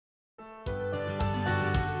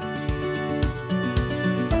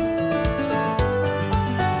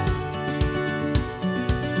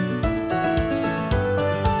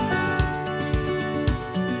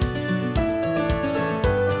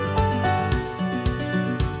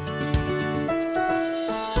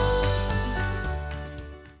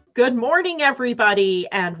Good morning, everybody,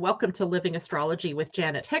 and welcome to Living Astrology with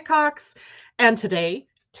Janet Hickox. And today,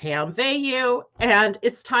 Tam Veilleux. And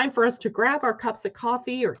it's time for us to grab our cups of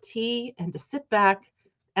coffee or tea and to sit back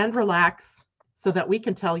and relax so that we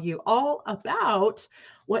can tell you all about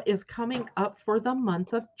what is coming up for the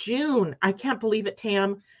month of June. I can't believe it,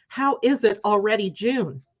 Tam. How is it already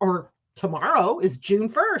June? Or tomorrow is June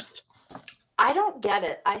 1st. I don't get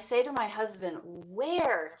it. I say to my husband,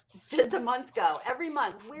 where did the month go? Every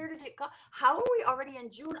month, where did it go? How are we already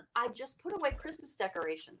in June? I just put away Christmas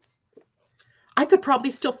decorations. I could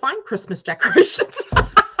probably still find Christmas decorations.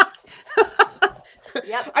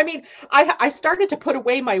 Yep. I mean, I started to put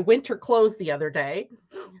away my winter clothes the other day,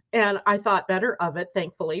 and I thought better of it,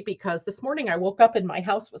 thankfully, because this morning I woke up and my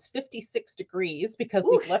house was 56 degrees because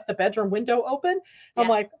we've Oof. left the bedroom window open. I'm Yeah.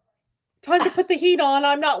 like, time to put the heat on.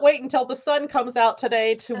 I'm not waiting until the sun comes out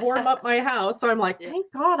today to warm up my house. So I'm like, Yeah.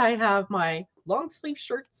 thank God I have my long sleeve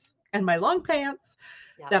shirts and my long pants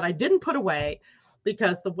Yeah. that I didn't put away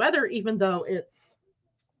because the weather, even though it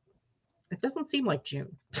doesn't seem like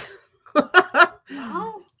June.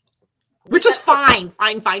 Well, we Which is got some. fine.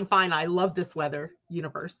 Fine, fine, fine. I love this weather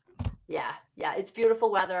universe. Yeah. Yeah. It's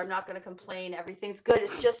beautiful weather. I'm not going to complain. Everything's good.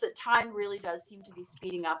 It's just that time really does seem to be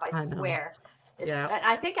speeding up. I I know. swear. Yeah. And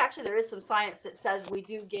I think actually there is some science that says we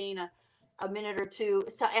do gain a minute or two.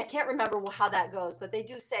 So I can't remember how that goes, but they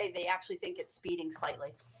do say they actually think it's speeding slightly.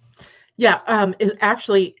 Yeah.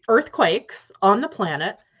 Actually, earthquakes on the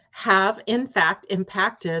planet have, in fact,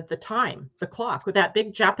 impacted the time, the clock. With that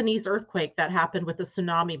big Japanese earthquake that happened with the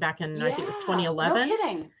tsunami back in, I think it was Yeah. No 2011,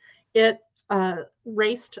 kidding. it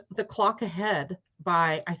raced the clock ahead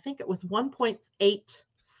by, I think it was 1.8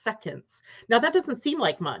 seconds. Now, that doesn't seem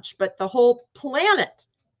like much, but the whole planet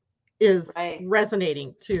is Right.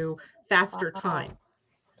 resonating to faster Wow. time.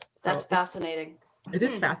 That's So fascinating. it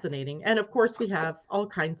is fascinating. And of course, we have all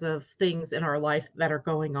kinds of things in our life that are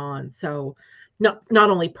going on. So not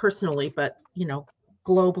only personally, but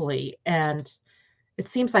globally. And it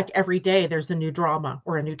seems like every day there's a new drama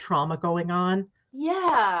or a new trauma going on.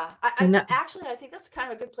 Yeah. And that I think that's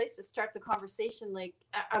kind of a good place to start the conversation. Like,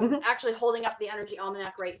 I'm mhm, actually holding up the Energy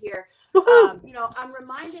Almanac right here. woohoo, I'm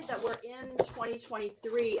reminded that we're in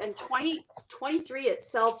 2023, and 2023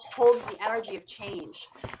 itself holds the energy of change.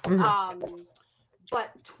 mhm, Um,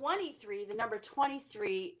 but 23, the number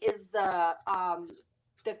 23 is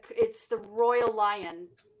it's the royal lion,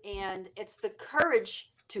 and it's the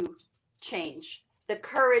courage to change, the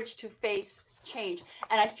courage to face change.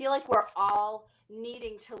 And I feel like we're all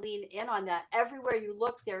needing to lean in on that. Everywhere you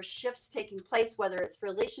look, there's shifts taking place, whether it's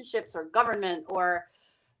relationships or government or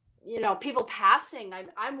people passing.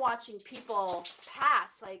 I'm watching people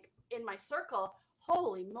pass, like, in my circle.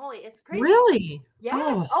 Holy moly, it's crazy. really? Yes.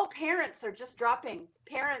 Oh, Oh, parents are just dropping.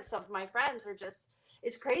 Parents of my friends are just,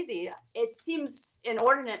 it's crazy. It seems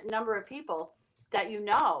inordinate number of people that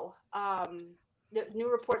the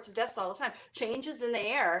new reports of deaths all the time. Changes in the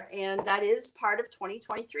air, and that is part of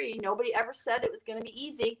 2023. Nobody ever said it was going to be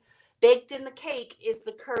easy. Baked in the cake is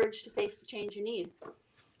the courage to face the change you need.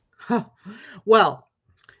 huh. Well,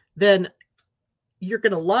 then you're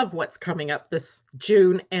going to love what's coming up this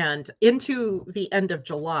June and into the end of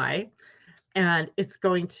July. And it's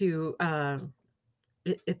going to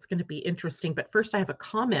be interesting. But first, I have a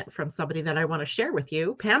comment from somebody that I want to share with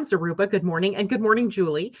you. Pam Zaruba, good morning. And good morning,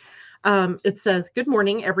 Julie. It says, good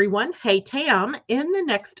morning, everyone. Hey, Tam, in the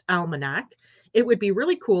next almanac, it would be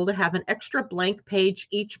really cool to have an extra blank page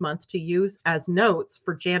each month to use as notes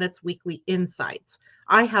for Janet's weekly insights.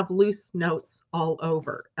 I have loose notes all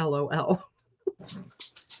over. LOL.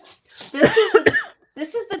 This is the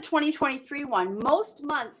this is the 2023 one. Most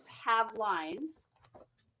months have lines,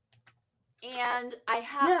 and I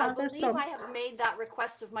Yeah, there's believe some. I have made that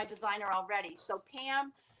request of my designer already. So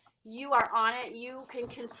Pam, you are on it. You can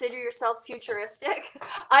consider yourself futuristic.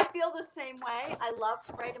 I feel the same way. I love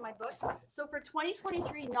to write in my book. So for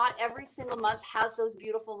 2023, not every single month has those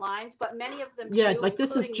beautiful lines, but many of them Yeah, do, like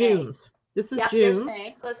this is including May. June's. This is Yep, there's June's.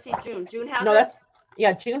 May. Let's see, June. June has No, it. that's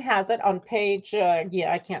yeah, June has it on page yeah,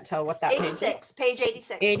 I can't tell what that page is. 86, page 86.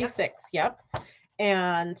 Yep. 86, yep.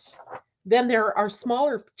 And then there are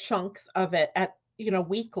smaller chunks of it at,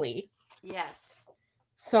 weekly. Yes.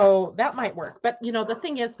 So that might work. But, the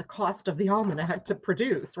thing is the cost of the almanac to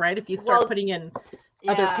produce, right? If you start Well, putting in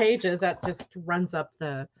other yeah. pages, that just runs up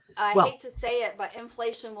the, I well, hate to say it, but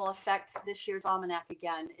inflation will affect this year's almanac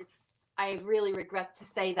again. I really regret to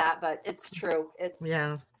say that, but it's true.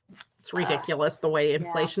 yeah, it's Uh, ridiculous the way yeah.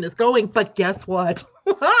 inflation is going. But guess what?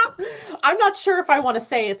 I'm not sure if I want to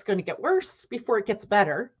say it's going to get worse before it gets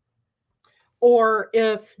better, or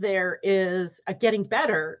if there is a getting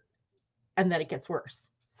better and then it gets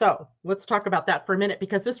worse. So let's talk about that for a minute,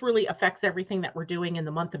 because this really affects everything that we're doing in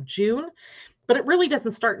the month of June, but it really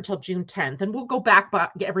doesn't start until June 10th. And we'll go back,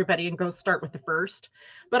 everybody, and go start with the first.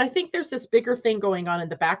 But I think there's this bigger thing going on in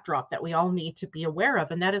the backdrop that we all need to be aware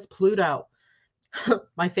of, and that is Pluto,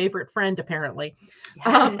 my favorite friend, apparently.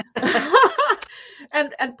 Yeah.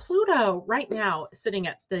 And Pluto right now sitting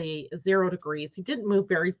at the 0 degrees. He didn't move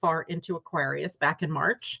very far into Aquarius back in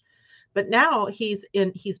March, but now he's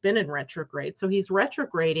been in retrograde. So he's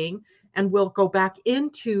retrograding and will go back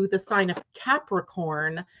into the sign of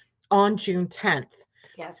Capricorn on June 10th.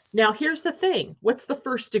 Yes. Now here's the thing. What's the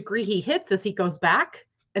first degree he hits as he goes back?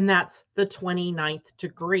 And that's the 29th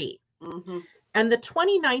degree. Mm-hmm. And the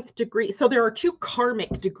 29th degree, so there are two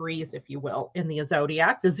karmic degrees, if you will, in the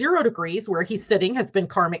zodiac. The 0 degrees where he's sitting has been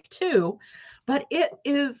karmic too, but it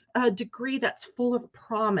is a degree that's full of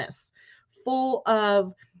promise, full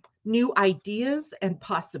of new ideas and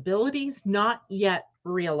possibilities not yet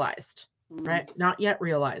realized, right? Not yet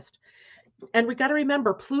realized. And we got to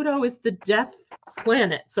remember, Pluto is the death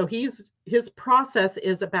planet. So his process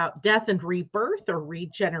is about death and rebirth or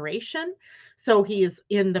regeneration. So he is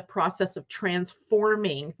in the process of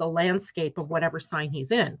transforming the landscape of whatever sign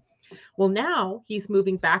he's in. Well, now he's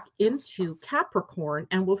moving back into Capricorn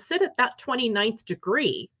and will sit at that 29th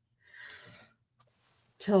degree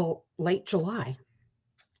till late July.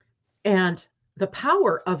 And the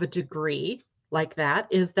power of a degree like that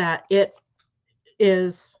is that it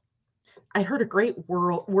is, I heard a great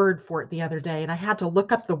word for it the other day, and I had to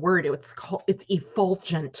look up the word. It's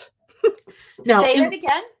effulgent. Now, say it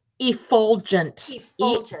again. Effulgent.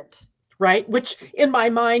 Effulgent. Right? Which in my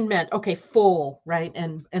mind meant, okay, full, right?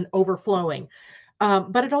 And overflowing.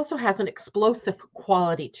 But it also has an explosive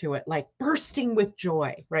quality to it, like bursting with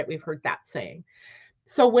joy, right? We've heard that saying.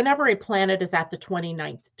 So whenever a planet is at the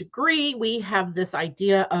 29th degree, we have this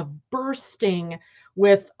idea of bursting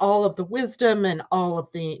with all of the wisdom and all of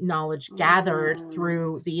the knowledge gathered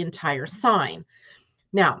through the entire sign.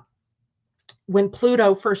 Now, when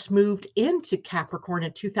Pluto first moved into Capricorn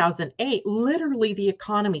in 2008, literally the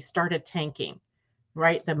economy started tanking,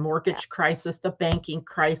 right? The mortgage crisis, the banking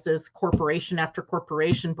crisis, corporation after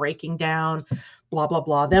corporation breaking down, blah, blah,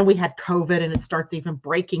 blah. Then we had COVID, and it starts even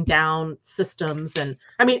breaking down systems. And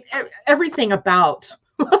I mean, everything about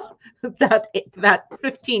that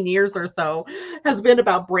 15 years or so has been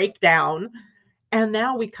about breakdown. And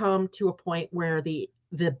now we come to a point where the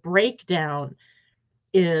breakdown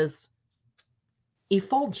is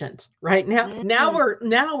effulgent, right? Now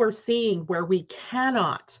we're seeing where we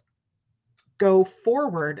cannot go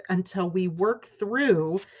forward until we work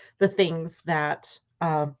through the things that,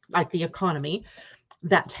 like the economy,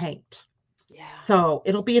 that tanked. Yeah. So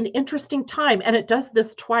it'll be an interesting time. And it does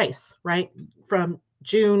this twice, right? From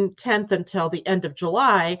June 10th until the end of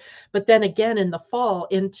July, but then again in the fall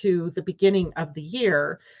into the beginning of the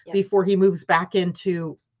year before he moves back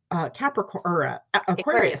into Capricorn or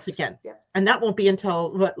Aquarius again. Yep. And that won't be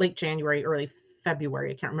until late January, early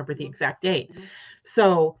February. I can't remember the exact date.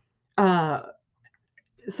 So,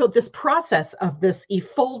 so this process of this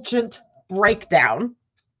effulgent breakdown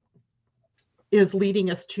is leading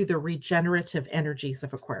us to the regenerative energies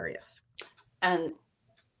of Aquarius. And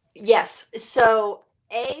yes, so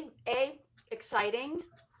a exciting,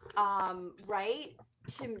 right?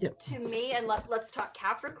 To me, and let's talk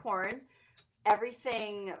Capricorn.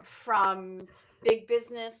 Everything from big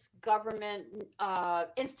business, government,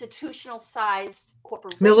 institutional sized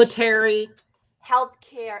corporations, military,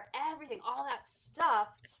 healthcare, everything, all that stuff,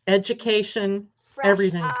 education, fresh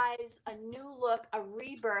everything. eyes, a new look, a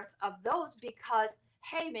rebirth of those, because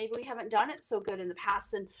hey, maybe we haven't done it so good in the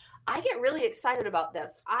past. And I get really excited about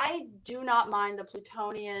this. I do not mind the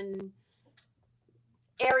Plutonian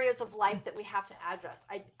areas of life that we have to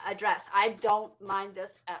address. I don't mind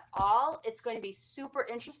this at all. It's going to be super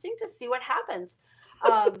interesting to see what happens.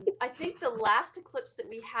 I think the last eclipse that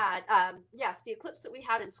we had, the eclipse that we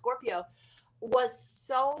had in Scorpio was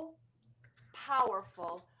so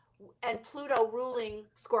powerful, and Pluto ruling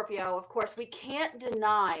Scorpio, of course, we can't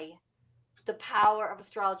deny the power of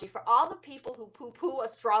astrology. For all the people who poo-poo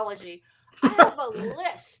astrology, I have a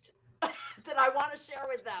list that I want to share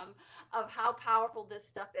with them of how powerful this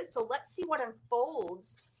stuff is. So let's see what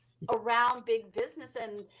unfolds around big business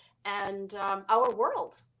and our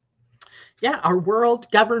world. Yeah, our world,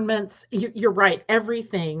 governments, you're right.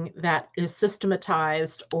 Everything that is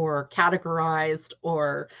systematized or categorized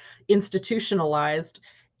or institutionalized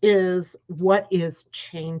is what is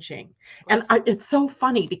changing. And it's so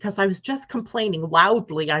funny because I was just complaining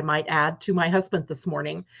loudly, I might add, to my husband this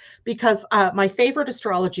morning, because my favorite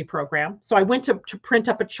astrology program, so I went to print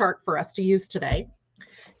up a chart for us to use today.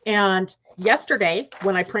 And yesterday,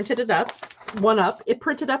 when I printed it up, it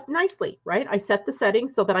printed up nicely, right? I set the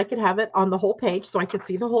settings so that I could have it on the whole page so I could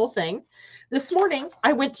see the whole thing. This morning,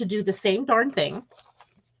 I went to do the same darn thing,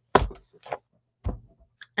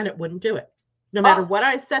 and it wouldn't do it. No matter what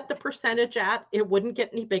I set the percentage at, it wouldn't get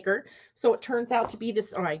any bigger. So it turns out to be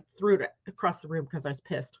this, I threw it across the room because I was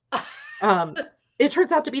pissed. It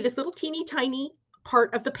turns out to be this little teeny tiny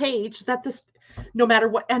part of the page that this, no matter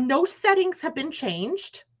what, and no settings have been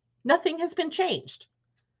changed. Nothing has been changed.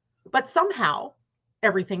 But somehow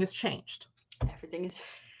everything has changed. Everything is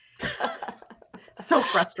so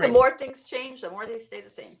frustrating. The more things change, the more they stay the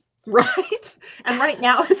same. Right. And right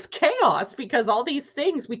now it's chaos because all these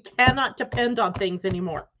things, we cannot depend on things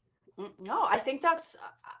anymore. No, I think that's,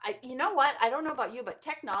 you know what? I don't know about you, but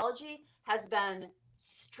technology has been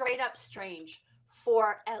straight up strange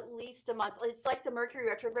for at least a month. It's like the Mercury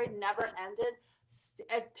retrograde never ended.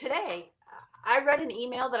 Today, I read an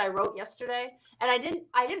email that I wrote yesterday, and I didn't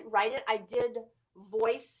write it. I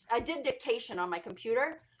did dictation on my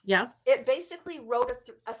computer. Yeah. It basically wrote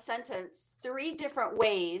a sentence 3 different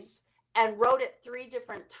ways and wrote it 3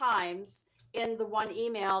 different times in the one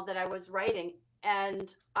email that I was writing.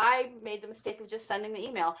 And I made the mistake of just sending the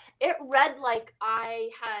email. It read like I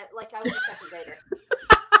was a second grader.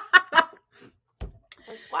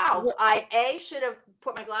 So, wow. I should have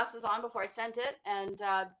put my glasses on before I sent it, and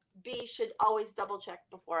B should always double check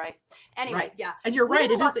before I. Anyway, right. Yeah. And you're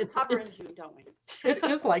right. It's in June, don't we? It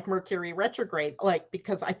is like Mercury retrograde,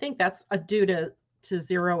 because I think that's due to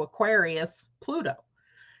zero Aquarius Pluto.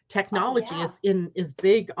 Technology is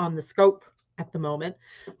big on the scope at the moment.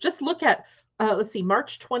 Just look at let's see,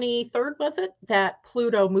 March 23rd was it that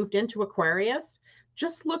Pluto moved into Aquarius?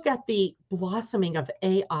 Just look at the blossoming of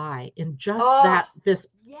AI in just this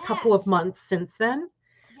couple of months since then.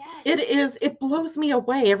 Yes. It blows me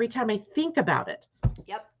away every time I think about it.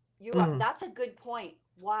 Yep. That's a good point.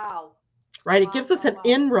 Wow. Right. It gives us an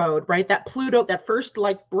inroad, right? That Pluto, that first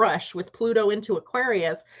brush with Pluto into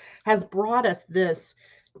Aquarius has brought us this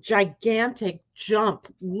gigantic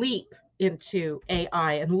leap into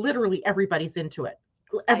AI, and literally everybody's into it.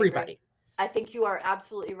 Everybody. I think you are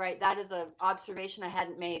absolutely right. That is an observation I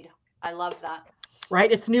hadn't made. I love that.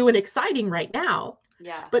 Right. It's new and exciting right now.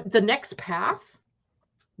 Yeah. But the next pass,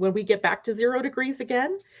 when we get back to 0 degrees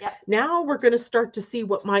again, now we're going to start to see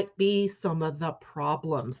what might be some of the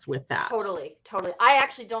problems with that. Totally. I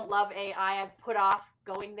actually don't love AI. I've put off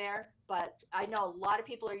going there, but I know a lot of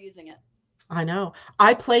people are using it. I know.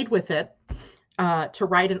 I played with it to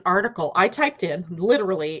write an article. I typed in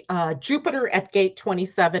literally Jupiter at gate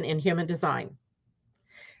 27 in human design.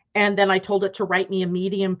 And then I told it to write me a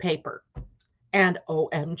medium paper. And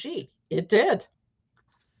OMG, it did.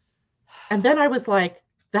 And then I was like,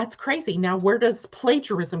 that's crazy. Now, where does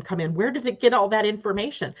plagiarism come in? Where did it get all that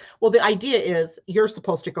information? Well, the idea is you're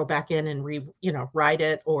supposed to go back in and write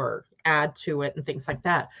it or add to it and things like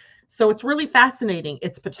that. So it's really fascinating.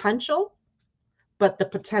 It's potential, but the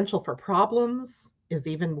potential for problems is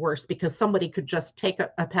even worse because somebody could just take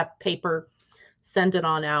a paper, send it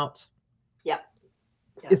on out. Yep.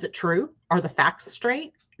 Is it true? Are the facts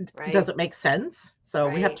straight? Right. Does it make sense? So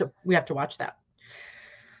we have to watch that.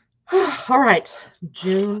 All right,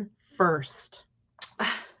 June 1st.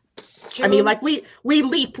 I mean, like we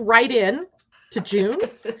leap right in to June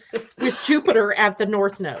with Jupiter at the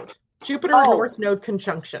North Node. Jupiter North Node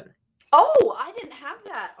conjunction. Oh, I didn't have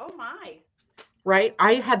that. Oh my. Right.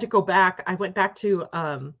 I had to go back. I went back to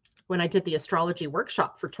when I did the astrology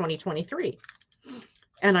workshop for 2023.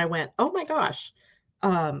 And I went, oh my gosh.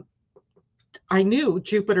 I knew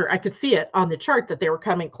Jupiter, I could see it on the chart that they were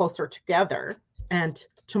coming closer together. And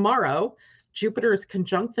tomorrow, Jupiter is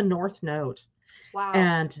conjunct the North Node. Wow.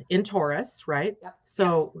 And in Taurus, right? Yep.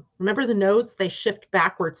 So remember the nodes, they shift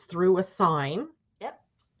backwards through a sign. Yep.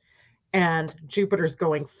 And Jupiter's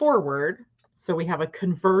going forward. So we have a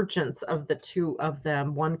convergence of the two of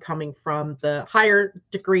them, one coming from the higher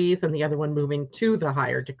degrees and the other one moving to the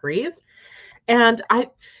higher degrees. And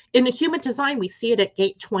in a human design, we see it at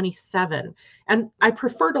gate 27. And I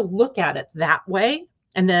prefer to look at it that way.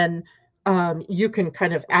 And then you can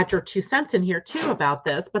kind of add your 2 cents in here too about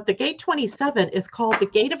this. But the gate 27 is called the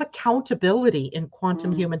gate of accountability in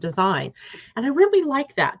quantum human design. And I really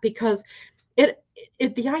like that because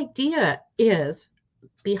the idea is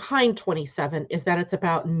behind 27 is that it's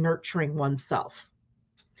about nurturing oneself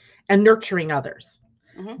and nurturing others,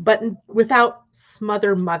 but without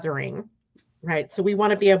mothering, right? So we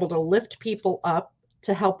want to be able to lift people up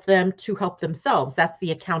to help them to help themselves. That's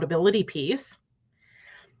the accountability piece.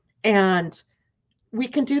 And we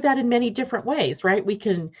can do that in many different ways, right? We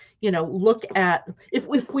can, look at, if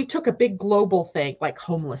we took a big global thing like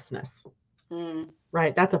homelessness,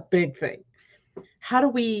 right? That's a big thing. How do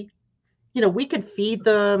we, we could feed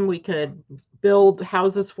them, we could build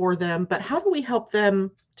houses for them, but how do we help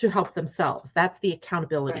them to help themselves? That's the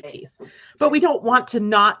accountability piece. But we don't want to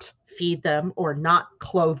not feed them or not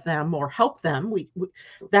clothe them or help them.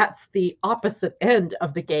 That's the opposite end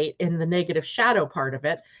of the gate in the negative shadow part of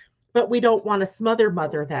it. But we don't want to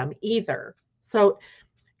mother them either. So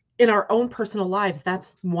in our own personal lives,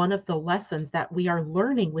 that's one of the lessons that we are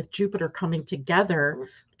learning with Jupiter coming together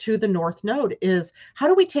to the North Node is how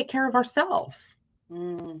do we take care of ourselves?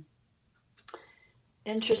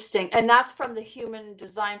 Interesting. And that's from the human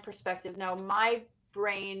design perspective. Now, my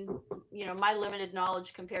brain, my limited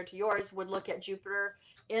knowledge compared to yours would look at Jupiter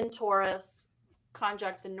in Taurus,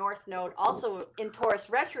 conjunct the North Node, also in Taurus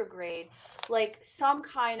retrograde, like some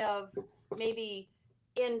kind of maybe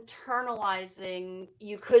internalizing,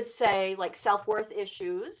 you could say, like self-worth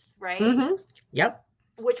issues, right? Mm-hmm. Yep.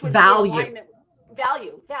 Which would value. be alignment.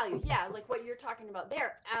 Value. Yeah, like what you're talking about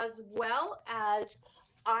there, as well as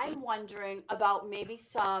I'm wondering about maybe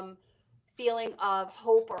some feeling of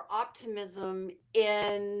hope or optimism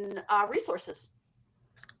in resources.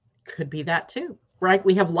 Could be that too, right?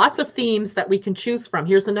 We have lots of themes that we can choose from.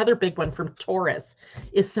 Here's another big one from Taurus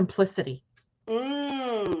is simplicity.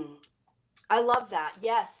 I love that.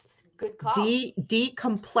 Yes. Good call.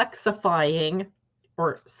 Decomplexifying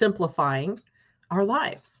or simplifying our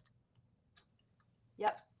lives.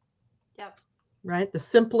 Yep. Right? The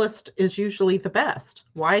simplest is usually the best.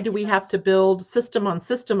 Why do we have to build system on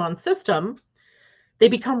system on system? They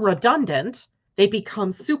become redundant. They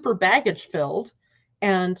become super baggage filled,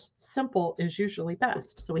 and simple is usually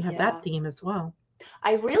best. So we have that theme as well.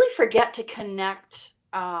 I really forget to connect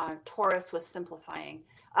Taurus with simplifying.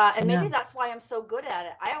 And maybe that's why I'm so good at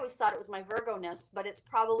it. I always thought it was my Virgo-ness, but it's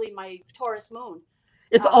probably my Taurus moon.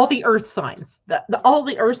 It's all the earth signs. All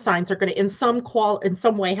the earth signs are going to in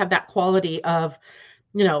some way have that quality of,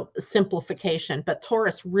 simplification. But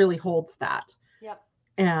Taurus really holds that. Yep.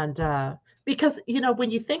 And because,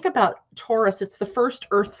 when you think about Taurus, it's the first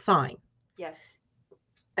earth sign. Yes.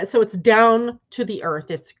 And so it's down to the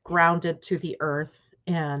earth. It's grounded to the earth.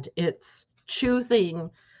 And it's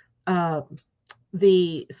choosing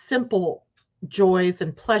the simple joys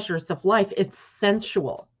and pleasures of life. It's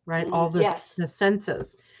sensual. Right? All the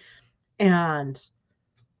senses. And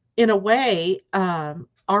in a way,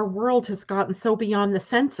 our world has gotten so beyond the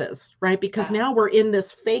senses, right? Because now we're in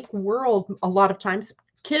this fake world, a lot of times,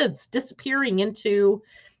 kids disappearing into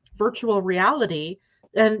virtual reality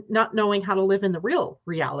and not knowing how to live in the real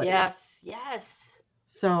reality. Yes.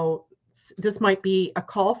 So this might be a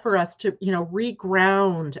call for us to,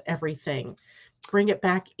 reground everything, bring it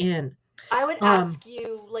back in. I would ask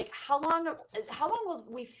you, like, how long will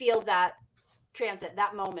we feel that transit,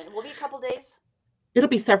 that moment? Will it be a couple days? It'll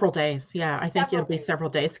be several days. Yeah, I think it'll be several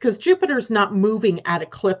days because Jupiter's not moving at a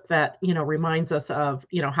clip that, reminds us of,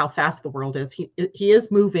 how fast the world is. He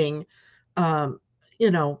is moving,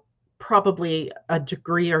 probably a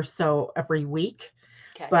degree or so every week.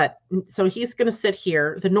 Okay. But so he's going to sit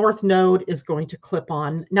here. The North Node is going to clip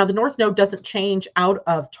on. Now, the North Node doesn't change out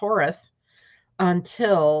of Taurus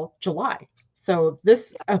until July. So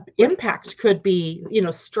this impact could be,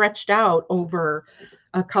 stretched out over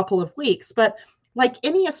a couple of weeks. But like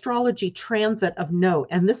any astrology transit of note,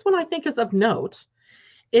 and this one I think is of note,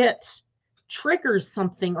 it triggers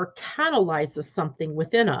something or catalyzes something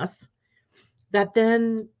within us that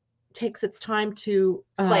then takes its time to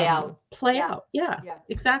play out. Yeah,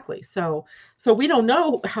 exactly. So we don't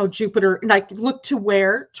know how Jupiter, like look to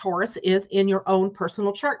where Taurus is in your own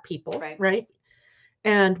personal chart, people, right?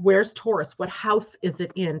 And where's Taurus? What house is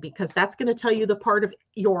it in? Because that's going to tell you the part of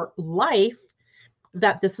your life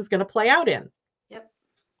that this is going to play out in. Yep.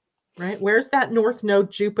 Right? Where's that North Node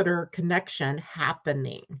Jupiter connection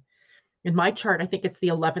happening? In my chart, I think it's the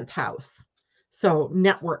 11th house. So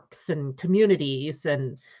networks and communities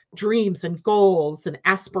and dreams and goals and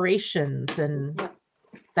aspirations and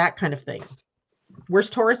that kind of thing. Where's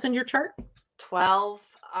Taurus in your chart? 12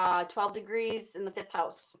 degrees in the 5th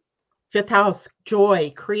house. 5th house,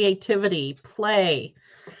 joy, creativity, play,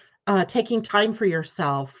 taking time for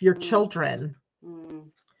yourself, your children.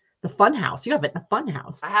 The fun house. You have it in the fun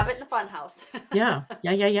house. I have it in the fun house.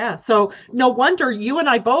 Yeah. So no wonder you and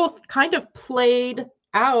I both kind of played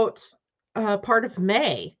out part of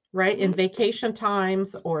May, right? In vacation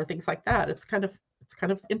times or things like that. It's kind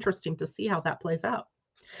of interesting to see how that plays out.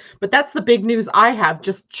 But that's the big news I have,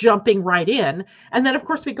 just jumping right in. And then of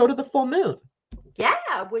course we go to the full moon.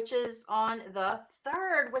 Yeah, which is on the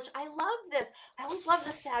 3rd, which I love this. I always love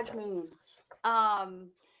the Sag moon. Um,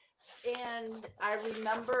 and I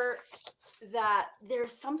remember that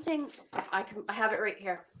there's something I have it right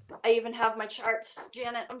here. I even have my charts,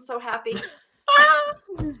 Janet. I'm so happy.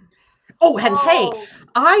 Oh, and hey, Oh,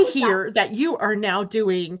 I what's that? hear that you are now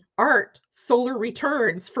doing art solar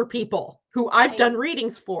returns for people who I've done I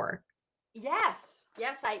readings for. Yes,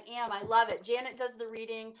 yes, I am. I love it. Janet does the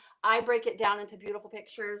reading. I break it down into beautiful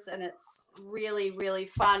pictures, and it's really, really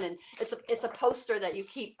fun. And it's a poster that you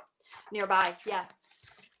keep nearby. Yeah.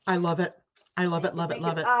 I love it. I love it, Thank you, love it, thank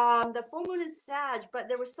you. love it. The full moon is Sag, but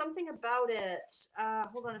there was something about it.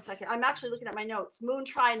 Hold on a second. I'm actually looking at my notes. Moon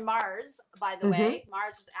trine Mars, by the Hmm. way.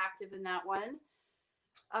 Mars was active in that one.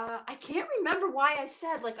 I can't remember why I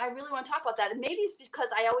said like I really want to talk about that, and maybe it's because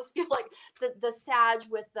I always feel like the Sag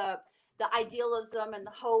with the idealism and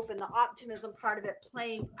the hope and the optimism part of it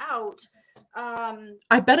playing out. Um,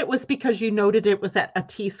 I bet it was because you noted it was at a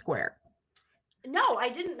T square. no, I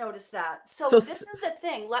didn't notice that. So, So this is the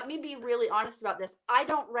thing. Let me be really honest about this. I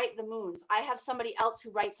don't write the moons. I have somebody else who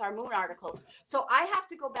writes our moon articles. So I have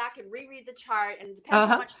to go back and reread the chart, and it depends how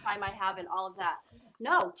uh-huh. much time I have and all of that.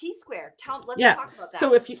 No, T square. Let's Yeah. talk about that.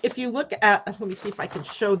 So if you look at, let me see if I can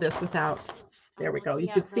show this without, there I'm we go. You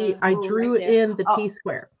looking can at see the I moon right drew there. in the T Oh,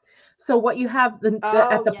 square. So what you have at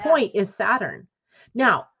oh the point yes. is Saturn. Yep.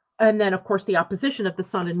 Now, and then of course the opposition of the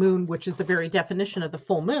sun and moon, which is the very definition of the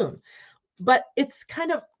full moon. But it's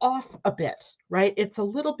kind of off a bit, right? It's a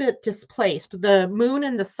little bit displaced. The moon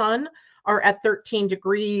and the sun are at 13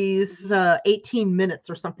 degrees, Mm-hmm. 18 minutes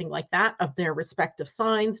or something like that of their respective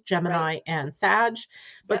signs, Right. Gemini and Sag.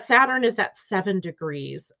 But Yep. Saturn is at 7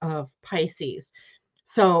 degrees of Pisces.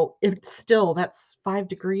 So it's still, that's 5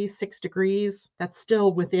 degrees, 6 degrees. That's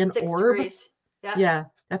still within Six orb. degrees. Yep. Yeah,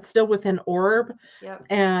 that's still within orb. Yep.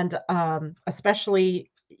 And especially,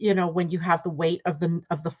 when you have the weight of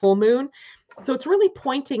the full moon. So it's really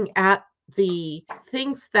pointing at the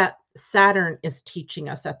things that Saturn is teaching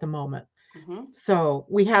us at the moment. Mm-hmm. So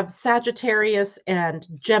we have Sagittarius and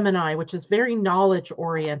Gemini, which is very knowledge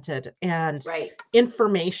oriented and Right.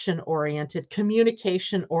 information oriented,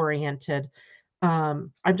 communication oriented.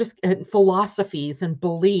 I'm just philosophies and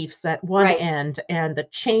beliefs at one Right. end and the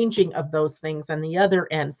changing of those things on the other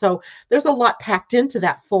end. So there's a lot packed into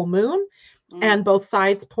that full moon, Mm. and both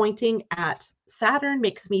sides pointing at Saturn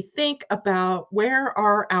makes me think about where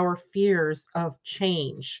are our fears of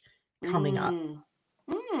change coming up.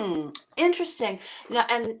 Mm. Interesting.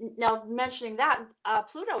 Now mentioning that,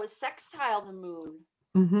 Pluto is sextile the moon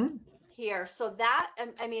Hmm. here. So that,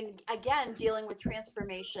 I mean, again, dealing with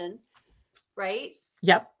transformation, right?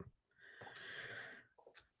 Yep.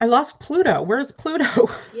 I lost Pluto. Where's Pluto?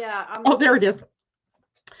 Yeah, I'm Oh, there looking. it is.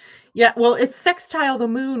 Yeah, well, it's sextile the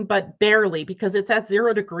moon, but barely because it's at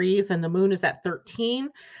 0 degrees and the moon is at 13.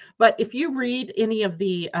 But if you read any of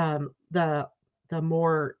the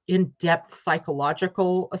more in-depth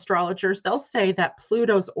psychological astrologers, they'll say that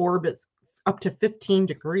Pluto's orb is up to 15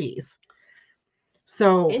 degrees.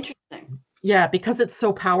 So Interesting. yeah, because it's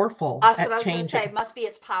so powerful So at I was going to say, changing must be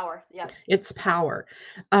its power. Yep. its power.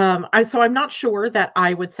 So I'm not sure that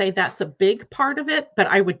I would say that's a big part of it, but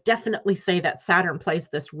I would definitely say that Saturn plays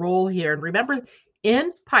this role here. And remember,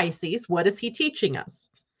 in Pisces, what is he teaching us?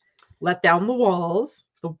 Let down the walls.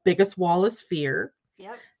 The biggest wall is fear.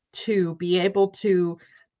 Yep. To be able to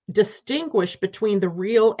distinguish between the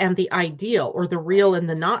real and the ideal, or the real Right. and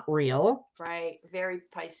the not real. Right. Very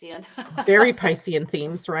Piscean. Very Piscean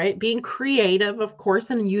themes, right? Being creative, of course,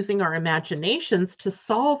 and using our imaginations to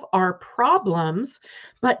solve our problems,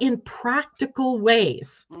 but in practical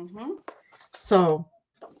ways. Mm-hmm. So,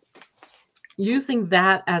 using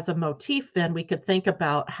that as a motif, then we could think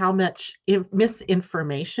about how much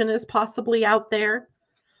misinformation is possibly out there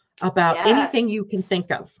about Yes. anything you can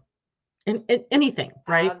think of, and anything,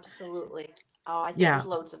 right? Absolutely. Oh, I think Yeah. there's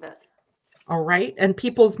loads of it. All right. And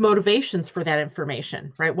people's motivations for that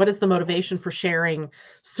information, right? What is the Yep. motivation for sharing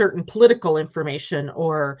certain political information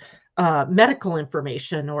or medical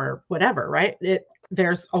information or whatever, right?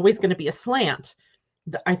 There's always going to be a slant.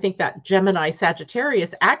 I think that Gemini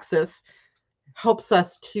Sagittarius axis helps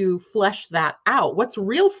us to flesh that out. What's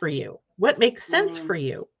real for you? What makes sense Mm, for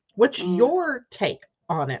you? What's mm. your take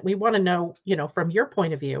on it? We want to know, from your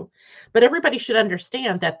point of view. But everybody should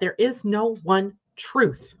understand that there is no one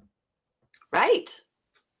truth. Right.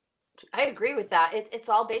 I agree with that. It's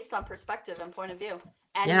all based on perspective and point of view.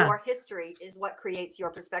 And Yeah. your history is what creates your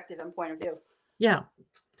perspective and point of view. Yeah.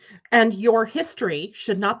 And your history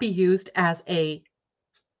should not be used as a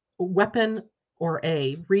weapon or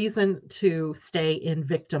a reason to stay in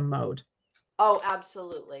victim mode. Oh,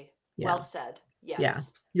 absolutely. Yeah. Well said. Yeah.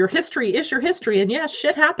 Yes. Your history is your history. And yes,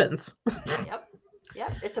 shit happens. Yep.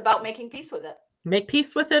 Yep. It's about making peace with it. Make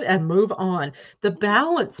peace with it and move on. The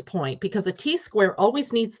balance point, because a T-square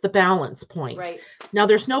always needs the balance point. Right. Now,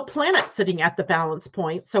 there's no planet sitting at the balance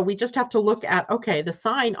point. So we just have to look at, okay, the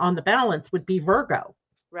sign on the balance would be Virgo.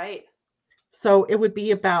 Right. So it would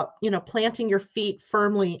be about, planting your feet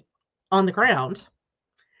firmly on the ground.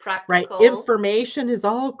 Right. Practical. Information is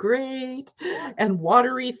all great Yeah. and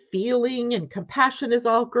watery feeling and compassion is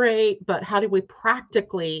all great. But how do we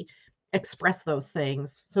practically express those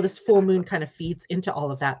things? So this full moon kind of feeds into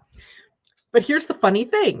all of that. But here's the funny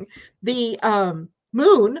thing. The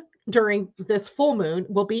moon during this full moon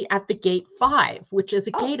will be at the gate 5, which is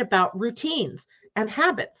a gate about routines and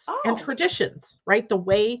habits and traditions, right? The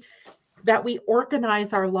way that we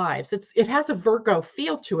organize our lives. It has a Virgo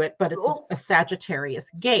feel to it, but it's a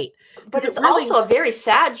Sagittarius gate. But it's really also a very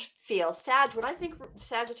Sag feel. Sag, when I think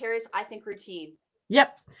Sagittarius, I think routine.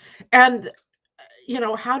 Yep. And,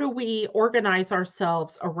 how do we organize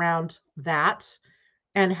ourselves around that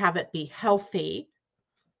and have it be healthy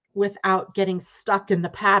without getting stuck in the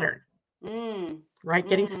pattern? Right?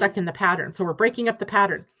 Getting stuck in the pattern. So we're breaking up the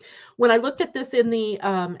pattern. When I looked at this in the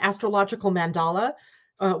astrological mandala,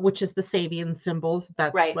 which is the Sabian symbols.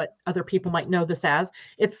 That's what other people might know this as.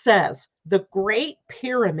 It says the Great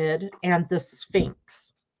Pyramid and the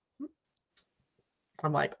Sphinx.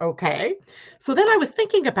 I'm like, okay. So then I was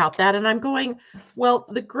thinking about that and I'm going, well,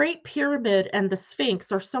 the Great Pyramid and the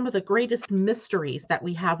Sphinx are some of the greatest mysteries that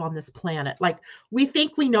we have on this planet. Like we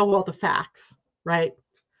think we know all the facts, right?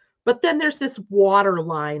 But then there's this water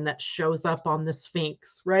line that shows up on the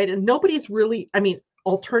Sphinx, right? And nobody's really,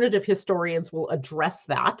 alternative historians will address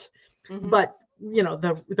that, but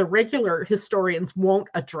the regular historians won't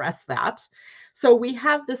address that. So we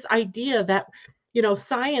have this idea that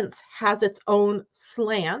science has its own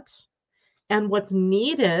slant, and what's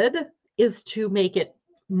needed is to make it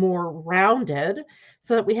more rounded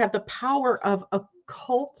so that we have the power of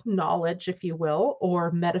occult knowledge, if you will,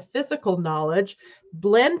 or metaphysical knowledge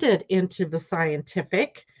blended into the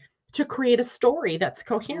scientific to create a story that's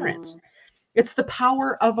coherent. It's the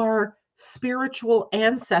power of our spiritual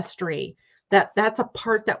ancestry that's a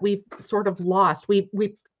part that we've sort of lost. We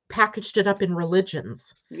packaged it up in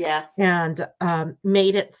religions, and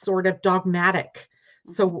made it sort of dogmatic.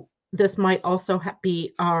 So this might also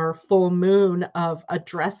be our full moon of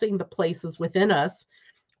addressing the places within us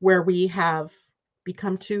where we have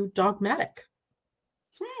become too dogmatic.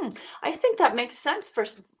 I think that makes sense for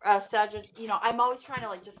Sagittarius. I'm always trying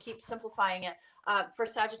to just keep simplifying it. For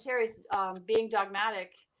Sagittarius, being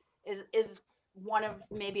dogmatic is one of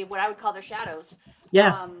maybe what I would call their shadows.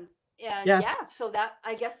 So that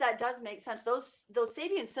I guess that does make sense. Those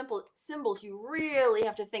Sabian symbols, you really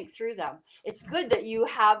have to think through them. It's good that you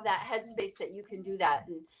have that headspace that you can do that.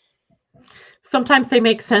 And sometimes they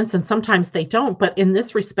make sense and sometimes they don't, but in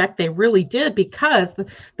this respect they really did, because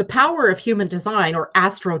the power of human design, or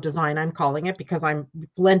astro design I'm calling it, because I'm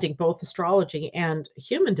blending both astrology and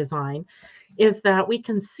human design, is that we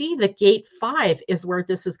can see that gate 5 is where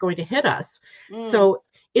this is going to hit us. So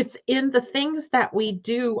it's in the things that we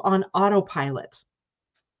do on autopilot,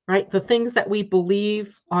 right? The things that we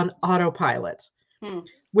believe on autopilot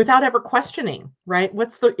without ever questioning, right?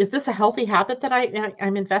 Is this a healthy habit that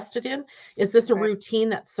I'm invested in? Is this a routine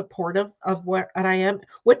that's supportive of what I am?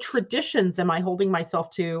 What traditions am I holding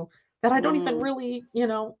myself to that I don't even really,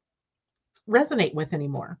 resonate with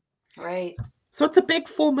anymore? Right. So it's a big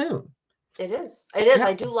full moon. It is. It is.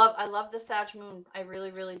 Yeah. I love the Sag moon. I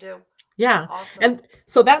really, really do. Yeah. Awesome. And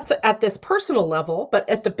so that's at this personal level, but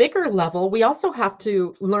at the bigger level, we also have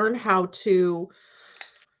to learn how to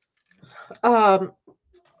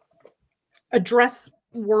address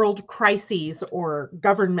world crises or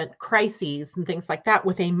government crises and things like that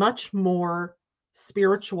with a much more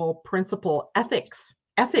spiritual principle. Ethics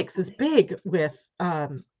is big with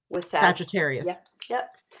Sagittarius.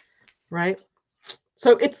 Yep. Right.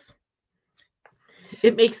 So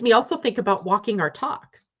it makes me also think about walking our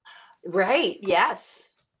talk. Right.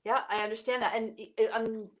 Yes. Yeah, I understand that.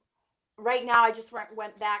 And right now I just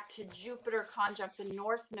went back to Jupiter conjunct the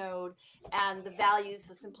North Node and the values,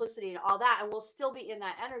 the simplicity and all that. And we'll still be in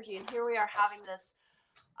that energy. And here we are having this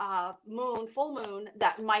full moon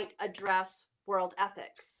that might address world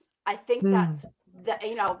ethics. I think that's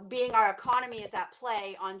being our economy is at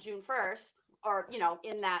play on June 1st, or,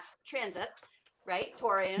 in that transit, right?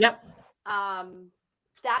 Taurian. Yep.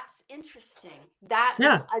 That's interesting.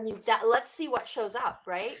 Let's see what shows up,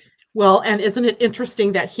 right? Well, and isn't it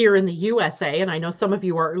interesting that here in the USA, and I know some of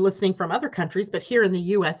you are listening from other countries, but here in the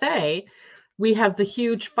USA, we have the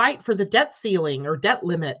huge fight for the debt ceiling or debt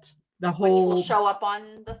limit the which will whole, show up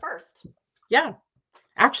on the 1st. yeah.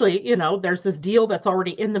 Actually, there's this deal that's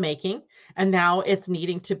already in the making, and now it's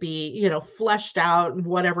needing to be, fleshed out, and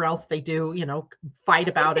whatever else they do, fight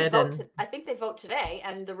about it. And I think they vote today,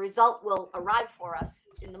 and the result will arrive for us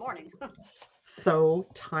in the morning. so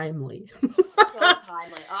timely. So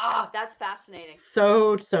timely. Oh, that's fascinating.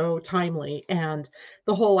 So timely. And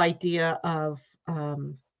the whole idea of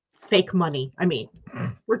fake money. I mean,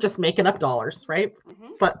 we're just making up dollars, right?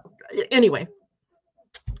 Mm-hmm. But anyway,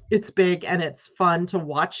 it's big, and it's fun to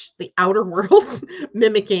watch the outer world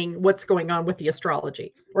mimicking what's going on with the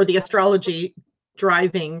astrology, or the astrology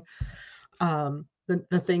driving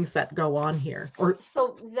the things that go on here. Or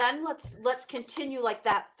so then let's continue like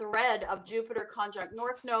that thread of Jupiter conjunct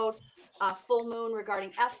North Node, full moon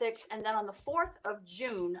regarding ethics, and then on the 4th of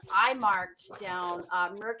June, I marked down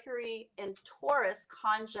Mercury in Taurus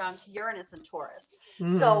conjunct Uranus in Taurus.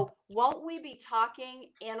 So won't we be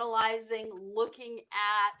talking, analyzing, looking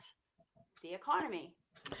at the economy?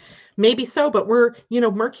 Maybe so, but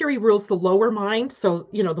Mercury rules the lower mind. So,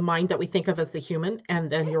 the mind that we think of as the human,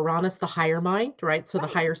 and then Uranus, the higher mind, right? So the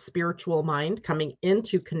higher spiritual mind coming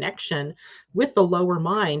into connection with the lower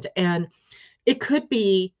mind. And it could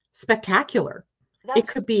be spectacular. It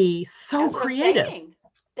could be so creative.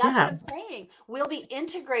 That's what I'm saying. We'll be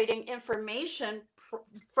integrating information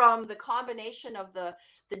from the combination of the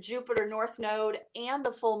Jupiter North Node and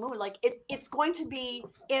the full moon. Like it's going to be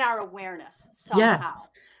in our awareness somehow.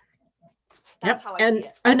 That's how I see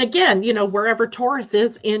it. And again, wherever Taurus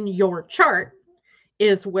is in your chart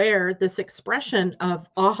is where this expression of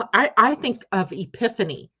I think of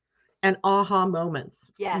epiphany and aha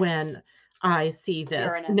moments when I see this.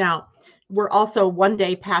 Uranus. Now, we're also one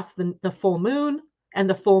day past the full moon, and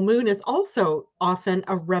the full moon is also often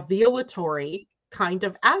a revelatory kind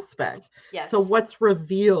of aspect. Yes. So what's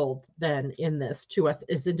revealed then in this to us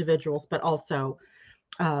as individuals, but also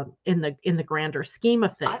in the grander scheme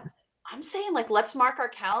of things? I'm saying, like, let's mark our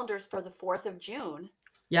calendars for the 4th of June.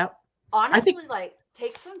 Yep. Honestly,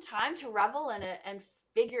 take some time to revel in it and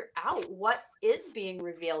figure out what is being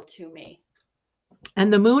revealed to me.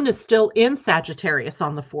 And the moon is still in Sagittarius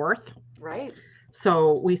on the 4th. Right.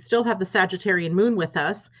 So we still have the Sagittarian moon with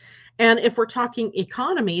us. And if we're talking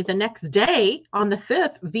economy, the next day on the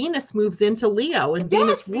 5th, Venus moves into Leo, and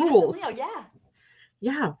Venus rules. Venus in Leo,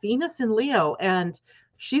 yeah, Venus in Leo. And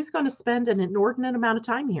she's going to spend an inordinate amount of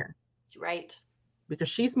time here. Right. Because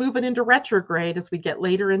she's moving into retrograde as we get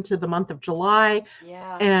later into the month of July.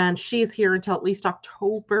 Yeah. And she's here until at least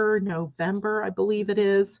October, November, I believe it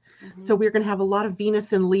is. Mm-hmm. So we're going to have a lot of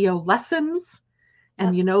Venus in Leo lessons.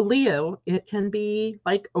 And Leo, it can be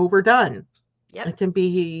like overdone. Yep. It can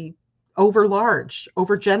be over large,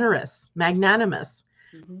 over generous, magnanimous.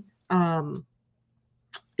 Mm-hmm.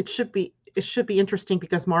 It should be interesting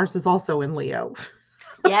because Mars is also in Leo.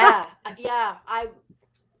 Yeah.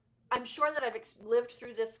 I'm sure that I've lived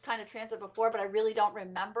through this kind of transit before, but I really don't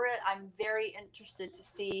remember it. I'm very interested to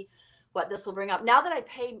see what this will bring up. Now that I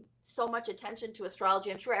pay so much attention to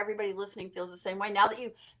astrology, I'm sure everybody listening feels the same way. Now that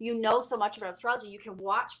you know so much about astrology, you can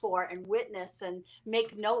watch for and witness and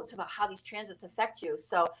make notes about how these transits affect you.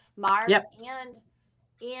 So Mars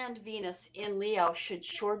and Venus in Leo should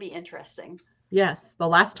sure be interesting. Yes. The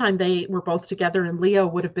last time they were both together in Leo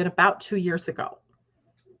would have been about 2 years ago.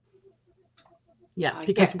 Yeah,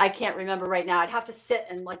 because I can't remember right now. I'd have to sit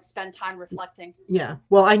and spend time reflecting. Yeah.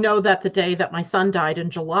 Well, I know that the day that my son died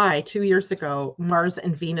in July 2 years ago, Mars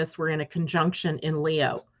and Venus were in a conjunction in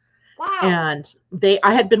Leo. Wow. And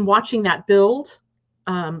I had been watching that build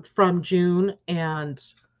from June, and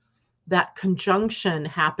that conjunction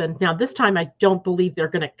happened. Now, this time I don't believe they're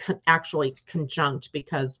going to actually conjunct,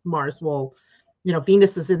 because Mars will,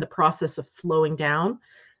 Venus is in the process of slowing down.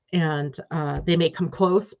 And they may come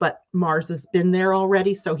close, but Mars has been there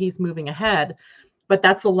already, so he's moving ahead. But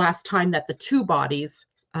that's the last time that the two bodies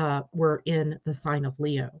were in the sign of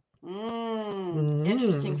Leo.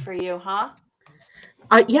 Interesting for you, huh?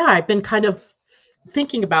 Yeah, I've been kind of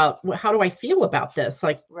thinking about how do I feel about this?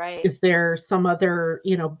 Is there some other,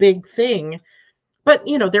 big thing? But,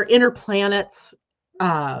 they're inner planets.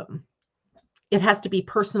 It has to be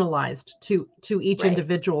personalized to each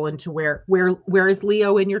individual, and to where is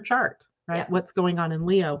Leo in your chart, right? Yeah. What's going on in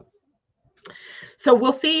Leo? So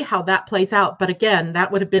we'll see how that plays out. But again, that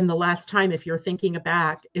would have been the last time, if you're thinking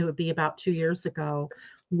back, it would be about 2 years ago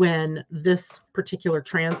when this particular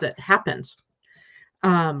transit happened.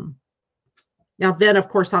 Now then, of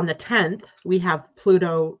course, on the 10th, we have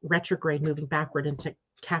Pluto retrograde moving backward into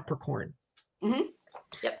Capricorn. Mm-hmm.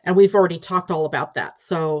 Yep. And we've already talked all about that.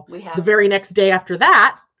 So the very next day after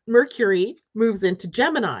that, Mercury moves into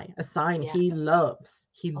Gemini, a sign he loves.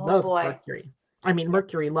 He Oh loves boy. Mercury. I mean, Yep.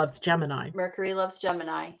 Mercury loves Gemini. Mercury loves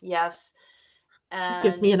Gemini. Yes. It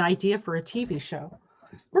gives me And an idea for a TV show.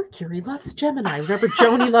 Mercury loves Gemini. Remember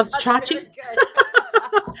Joni loves that's very Chachi?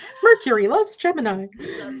 good. Mercury loves Gemini.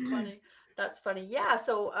 That's funny. That's funny. Yeah.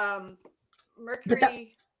 So But that,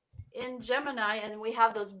 Mercury in Gemini, and we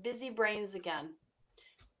have those busy brains again,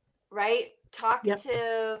 right? yep.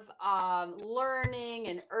 Talkative, learning,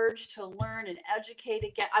 and urge to learn and educate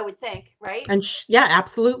again. I would think, right? And yeah,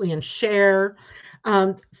 absolutely. And share.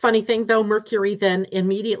 Funny thing though, Mercury then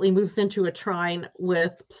immediately moves into a trine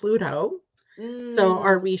with Pluto. So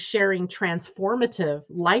are Mm, we sharing transformative,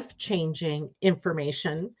 life-changing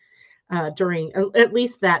information during at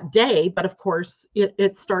least that day? But of course,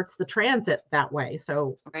 it starts the transit that way.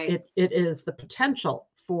 So right. it is the potential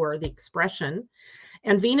for the expression.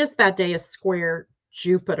 And Venus that day is square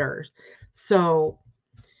Jupiter. So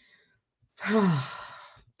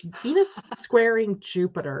Venus squaring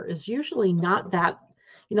Jupiter is usually not that,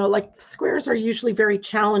 like squares are usually very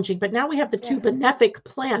challenging, but now we have the Yeah. two benefic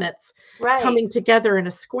planets Right. coming together in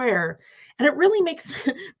a square. And it really makes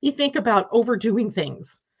me think about overdoing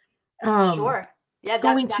things, um, Sure. Yeah,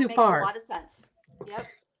 going that too makes a far. lot of sense. Yep.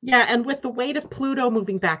 Yeah. And with the weight of Pluto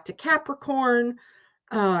moving back to Capricorn,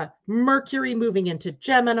 Mercury moving into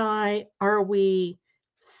Gemini, are we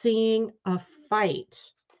seeing a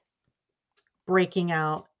fight breaking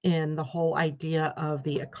out in the whole idea of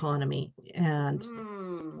the economy? And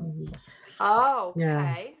Hmm. mm, yeah,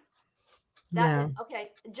 Okay. That yeah,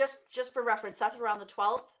 okay. Just for reference, that's around the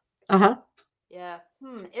 12th. uh-huh, Yeah.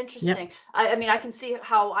 yep. Interesting. I mean, I can see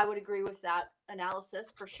how I would agree with that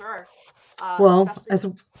analysis for sure. Well, Especially. as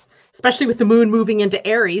especially with the moon moving into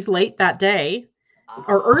Aries late that day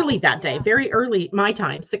or early Oh, that day, yeah. very early my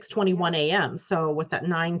time, 6:21 Yeah. a.m. So what's that,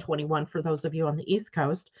 9:21 for those of you on the East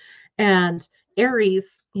Coast. And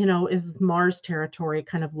Aries, is Mars territory,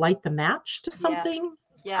 kind of light the match to Yeah. something.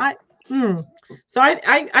 Yeah. I mm. So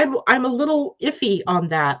I'm a little iffy on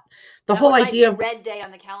that. The That whole one might be idea a of red day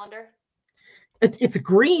on the calendar. it's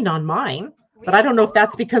green on mine, but I Really? don't know if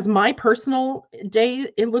that's Oh, because my personal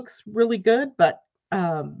day it looks really good, but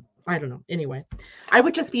I don't know. Anyway, I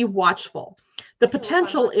would just be watchful. The I can look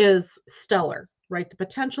potential online. is stellar, right? The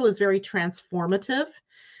potential is very transformative,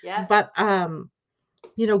 Yeah. but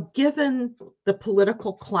given the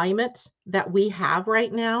political climate that we have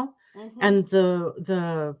right now Mm-hmm. and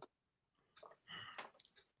the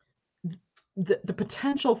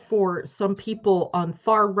potential for some people on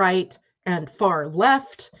far right and far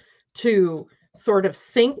left to sort of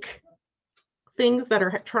sink things that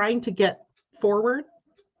are trying to get forward.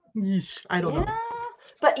 Yeesh, I don't Yeah. know.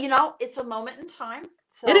 But it's a moment in time. It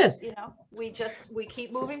So, is. we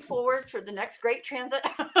keep moving forward for the next great transit.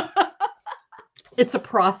 It's a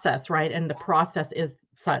process, right? And the process is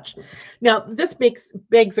such. Now, this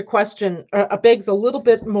begs a question, begs a little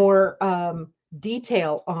bit more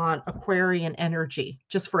detail on Aquarian energy.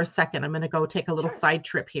 Just for a second, I'm going to go take a little Sure. side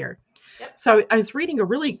trip here. Yep. So I was reading a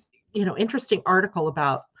really, interesting article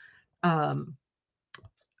about um,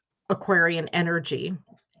 Aquarian energy.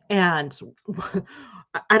 And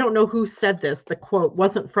I don't know who said this. The quote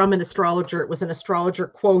wasn't from an astrologer. It was an astrologer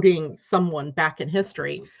quoting someone back in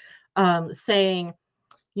history, saying,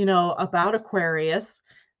 about Aquarius,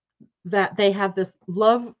 that they have this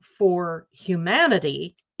love for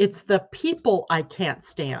humanity. It's the people I can't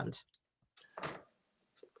stand.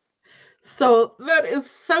 So that is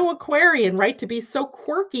so Aquarian, right? To be so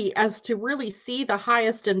quirky as to really see the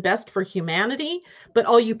highest and best for humanity, but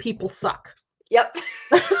all you people suck. Yep.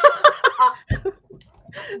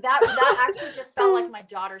 That actually just felt like my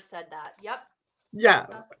daughter said that. Yep. Yeah.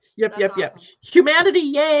 That's Yep, that's yep, yep. awesome. Humanity,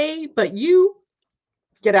 yay, but you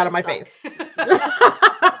get out of You my suck. face.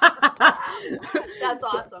 That's So,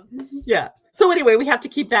 awesome. yeah. So anyway, we have to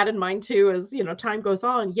keep that in mind too as, time goes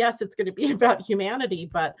on. Yes, it's going to be about humanity,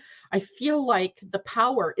 but I feel like the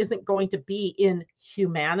power isn't going to be in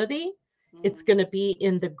humanity. It's Mm. going to be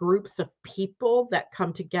in the groups of people that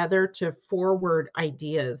come together to forward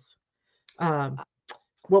ideas. Um,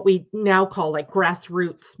 what we now call like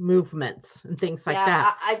grassroots movements and things like Yeah,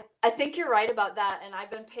 that. I think you're right about that, and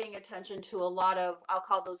I've been paying attention to a lot of, I'll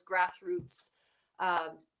call those grassroots,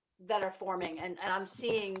 um, that are forming, and I'm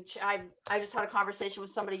seeing. I just had a conversation with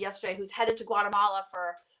somebody yesterday who's headed to Guatemala for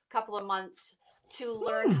a couple of months to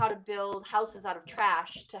learn Hmm, how to build houses out of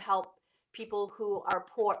trash to help people who are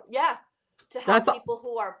poor. Yeah, to help that's people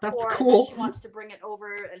who are that's poor, and then she cool. wants to bring it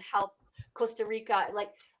over and help Costa Rica.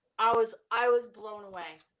 Like, I was blown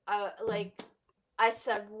away. Like, I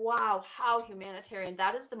said, "Wow, how humanitarian!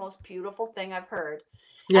 That is the most beautiful thing I've heard."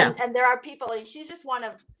 Yeah. And there are people, and she's just one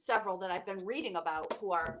of several that I've been reading about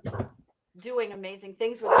who are doing amazing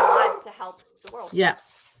things with their lives to help the world. Yeah.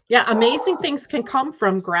 Yeah. Amazing things can come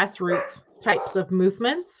from grassroots types of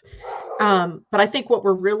movements. But I think what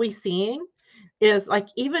we're really seeing is like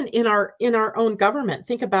even in our own government,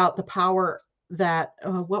 think about the power that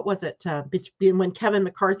what was it when Kevin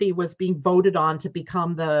McCarthy was being voted on to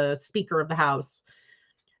become the Speaker of the House,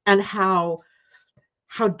 and how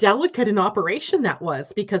delicate an operation that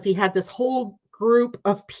was, because he had this whole group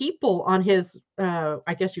of people on his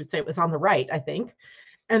I guess you'd say it was on the right, I think,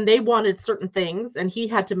 and they wanted certain things and he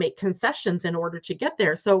had to make concessions in order to get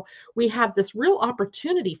there. So we have this real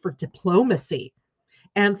opportunity for diplomacy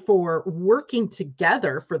and for working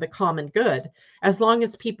together for the common good, as long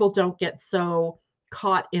as people don't get so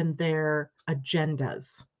caught in their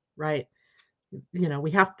agendas, right?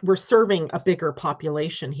 We're serving a bigger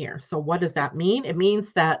population here. So what does that mean? It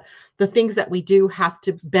means that the things that we do have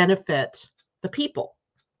to benefit the people,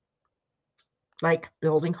 like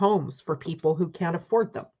building homes for people who can't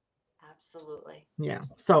afford them. Absolutely. Yeah.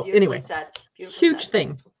 So Beautifully anyway, said. Beautifully huge said.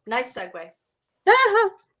 thing. Nice segue.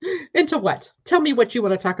 Into what? Tell me what you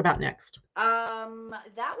want to talk about next.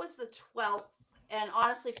 That was the 12th. And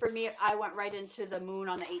honestly, for me, I went right into the moon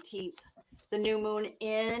on the 18th. The new moon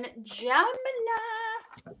in Gemini.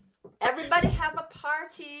 Everybody have a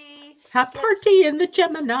party. Have party in the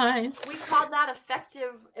Geminis. We call that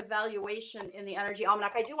effective evaluation in the energy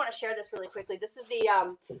almanac. I do want to share this really quickly. This is the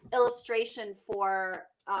illustration for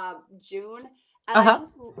June. And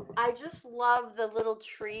I just love the little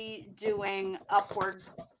tree doing upward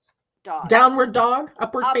dog. Downward dog,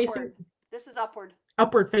 upward facing. This is upward.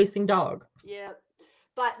 Upward facing dog. Yeah.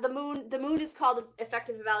 But the moon is called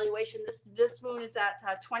effective evaluation. This moon is at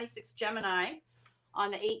 26 Gemini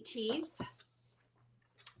on the 18th.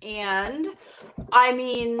 And I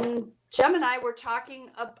mean, Gemini, we're talking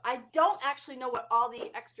I don't actually know what all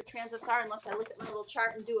the extra transits are unless I look at my little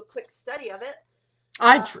chart and do a quick study of it.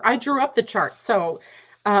 I drew up the chart. So,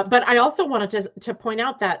 but I also wanted to point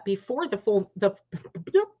out that before the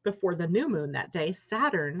new moon that day,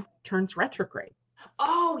 Saturn turns retrograde.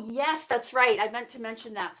 Oh, yes, that's right. I meant to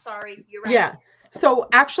mention that. Sorry, you're right. Yeah. So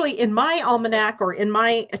actually in my almanac or in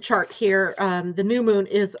my chart here, the new moon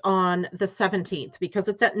is on the 17th because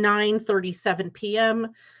it's at 9:37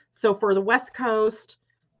 p.m. So for the West Coast,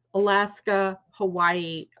 Alaska,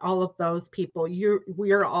 Hawaii, all of those people,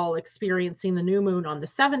 we are all experiencing the new moon on the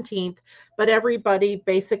 17th, but everybody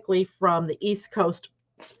basically from the East Coast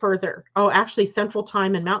further. Oh, actually Central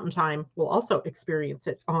Time and Mountain Time will also experience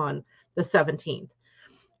it on the 17th.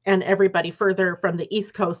 And everybody further from the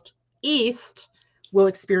East Coast east will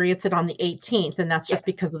experience it on the 18th. And that's just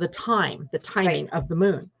because of the timing right. of the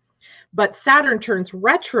moon. But Saturn turns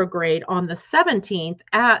retrograde on the 17th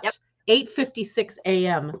at 8:56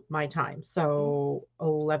 a.m. my time. So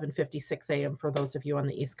 11:56 a.m. for those of you on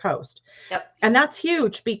the East Coast. Yep. And that's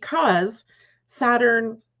huge because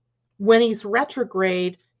Saturn, when he's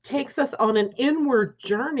retrograde, takes us on an inward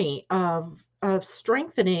journey of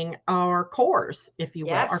strengthening our cores, if you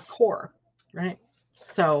will, our core, right?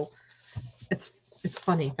 So it's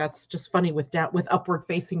funny. That's just funny with upward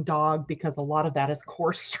facing dog, because a lot of that is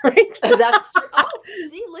core strength. That's true. Oh,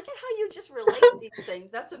 see, look at how you just relate these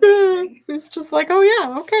things. That's amazing. It's just like, oh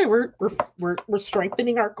yeah, okay, we're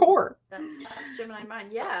strengthening our core. That's Gemini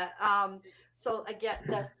mind. Yeah. So again,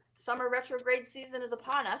 the summer retrograde season is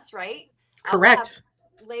upon us, right? Correct.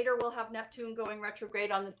 Later we'll have Neptune going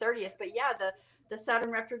retrograde on the 30th, but yeah, the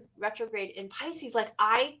Saturn retrograde in Pisces, like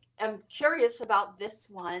I am curious about this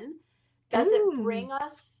one. Does it bring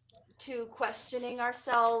us to questioning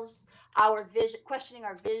ourselves, our vision, questioning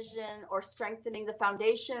our vision, or strengthening the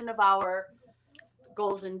foundation of our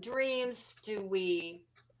goals and dreams? Do we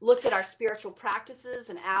look at our spiritual practices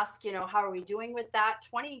and ask, how are we doing with that?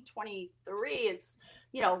 2023 is,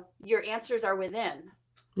 your answers are within.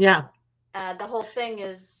 Yeah. The whole thing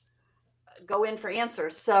is go in for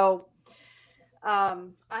answers. So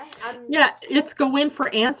it's go in for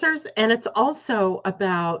answers. And it's also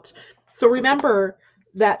about, so remember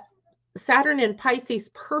that Saturn in Pisces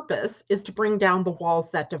purpose is to bring down the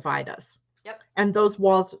walls that divide us. Yep. And those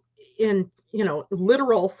walls in,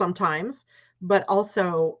 literal sometimes, but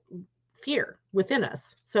also fear within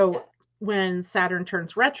us. So when Saturn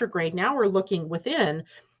turns retrograde, now we're looking within,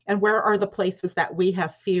 and where are the places that we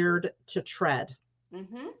have feared to tread?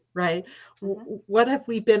 Mm-hmm. Right? Mm-hmm. What have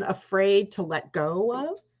we been afraid to let go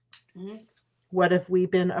of? Mm-hmm. What have we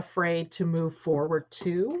been afraid to move forward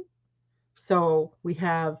to? So we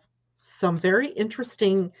have some very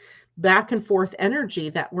interesting back and forth energy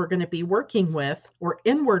that we're going to be working with, or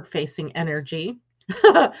inward facing energy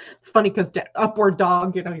It's funny because upward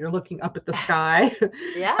dog, you're looking up at the sky.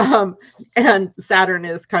 Yeah. And Saturn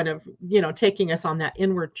is kind of, taking us on that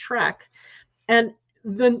inward trek. And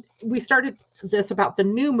then we started this about the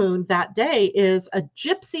new moon that day is a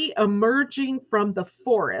gypsy emerging from the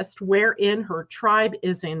forest wherein her tribe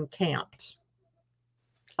is encamped.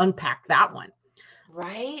 Unpack that one.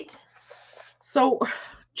 Right. So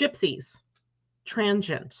gypsies,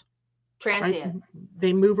 transient. Right?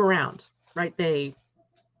 They move around, right? They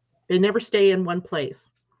never stay in one place.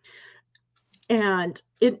 And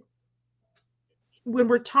when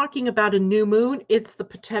we're talking about a new moon, it's the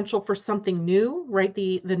potential for something new, right?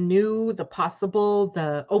 The new, the possible,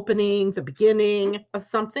 the opening, the beginning of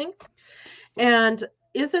something. And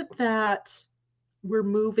is it that we're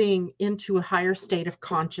moving into a higher state of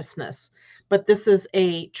consciousness? But this is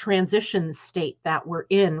a transition state that we're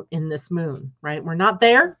in this moon, right? We're not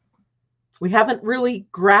there. We haven't really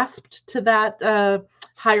grasped to that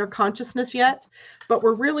higher consciousness yet, but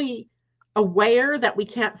we're really aware that we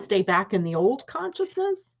can't stay back in the old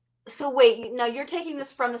consciousness. So wait, now you're taking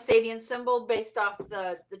this from the Sabian symbol based off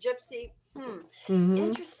the gypsy.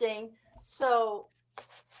 Interesting. So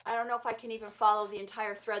I don't know if I can even follow the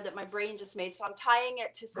entire thread that my brain just made. So I'm tying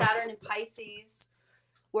it to Saturn and Pisces.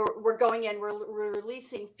 We're going in, we're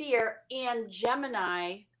releasing fear, and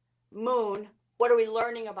Gemini moon. What are we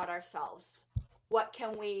learning about ourselves? What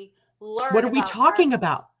can we learn? What are we talking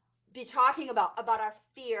about? Be talking about our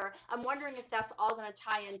fear. I'm wondering if that's all going to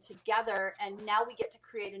tie in together, and now we get to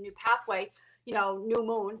create a new pathway, new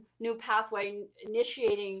moon, new pathway,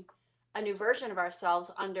 initiating a new version of ourselves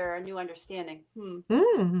under a new understanding.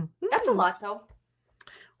 That's a lot, though.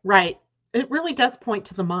 Right. It really does point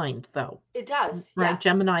to the mind, though. It does. Right. Yeah.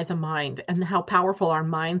 Gemini, the mind, and how powerful our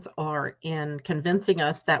minds are in convincing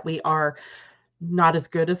us that we are not as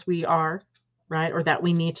good as we are, right? Or that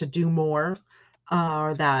we need to do more,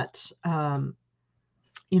 or that,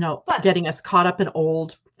 getting us caught up in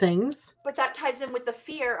old things. But that ties in with the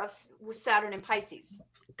fear with Saturn and Pisces.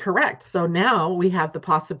 Correct. So now we have the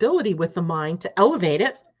possibility with the mind to elevate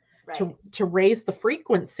it, right, to raise the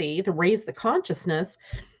frequency, to raise the consciousness,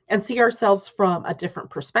 and see ourselves from a different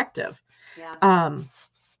perspective. Yeah.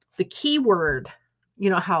 The key word,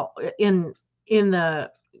 how in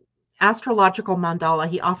the astrological mandala,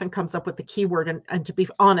 he often comes up with the keyword, and to be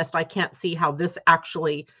honest, I can't see how this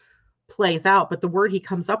actually plays out, but the word he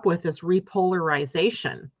comes up with is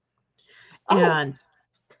repolarization. Oh. And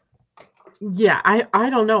yeah, I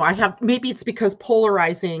don't know. Maybe it's because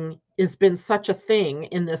polarizing has been such a thing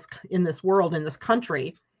in this world, in this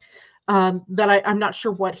country, that I'm not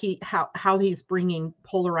sure how he's bringing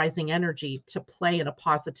polarizing energy to play in a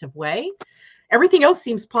positive way. Everything else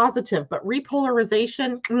seems positive, but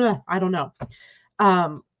repolarization, I don't know.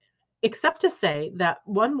 Except to say that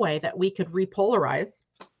one way that we could repolarize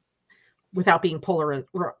without being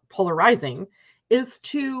polarizing is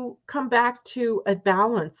to come back to a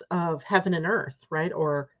balance of heaven and earth, right?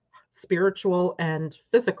 Or spiritual and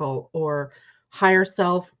physical, or higher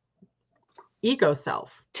self, ego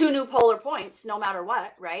self. Two new polar points, no matter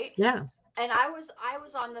what, right? Yeah. And I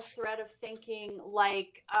was on the thread of thinking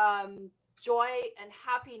like, joy and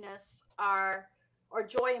happiness or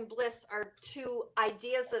joy and bliss are two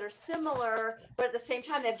ideas that are similar, but at the same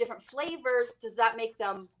time they have different flavors. Does that make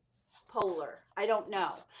them polar? I don't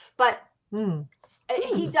know. But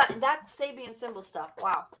he does that Sabian symbol stuff.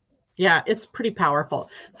 Wow. Yeah, it's pretty powerful.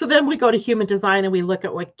 So then we go to human design and we look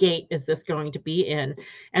at what gate is this going to be in.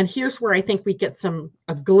 And here's where I think we get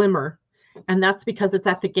a glimmer. And that's because it's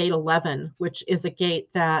at the gate 11, which is a gate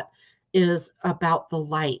that is about the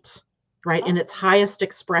light, right? In its highest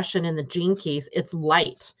expression in the gene keys, it's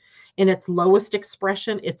light. In its lowest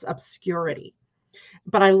expression, it's obscurity.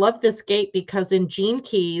 But I love this gate because in gene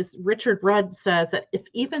keys, Richard Rudd says that if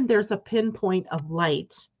even there's a pinpoint of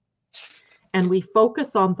light and we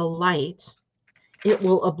focus on the light, it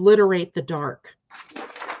will obliterate the dark.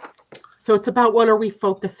 So it's about what are we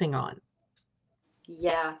focusing on?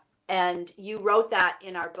 Yeah. And you wrote that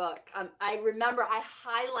in our book. I remember I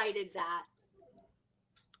highlighted that.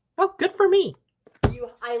 Oh, good for me.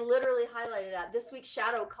 I literally highlighted that. This week's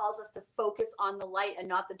shadow calls us to focus on the light and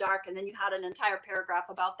not the dark. And then you had an entire paragraph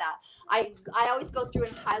about that. I always go through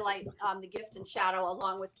and highlight the gift and shadow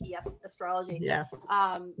along with key astrology. Yeah.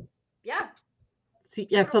 Yeah. See,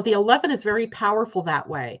 yeah. So the 11 is very powerful that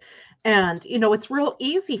way. And, it's real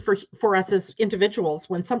easy for us as individuals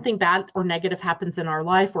when something bad or negative happens in our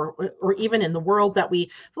life or even in the world that we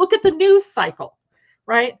look at the news cycle,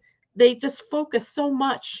 right? They just focus so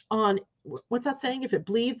much on what's that saying? If it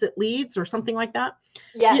bleeds, it leads, or something like that.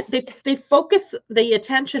 Yes. They focus the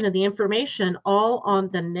attention and the information all on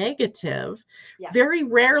the negative. Yeah. Very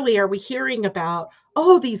rarely are we hearing about,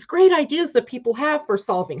 oh, these great ideas that people have for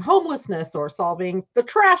solving homelessness or solving the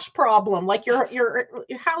trash problem, like your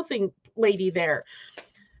housing lady there.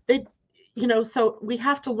 They, so we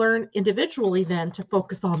have to learn individually then to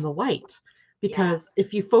focus on the light, Yeah. because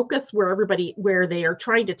if you focus where they are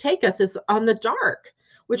trying to take us is on the dark,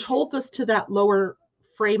 which holds us to that lower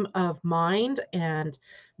frame of mind. And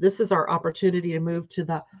this is our opportunity to move to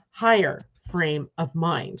the higher frame of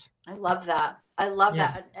mind. I love that. I love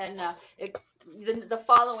Yeah. that. And the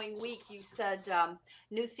following week, you said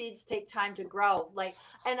new seeds take time to grow. Like,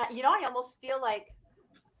 and I almost feel like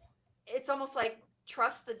it's almost like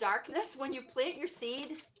trust the darkness when you plant your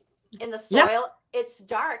seed in the soil. Yeah. It's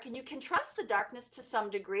dark, and you can trust the darkness to some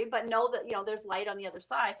degree, but know that there's light on the other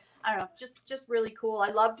side. I don't know, just really cool.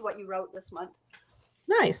 I loved what you wrote this month.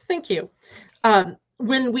 Nice. Thank you.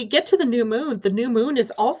 When we get to the new moon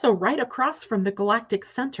is also right across from the galactic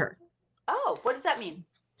center. Oh, what does that mean?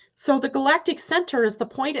 So the galactic center is the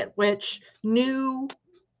point at which new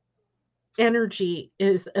energy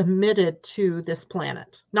is emitted to this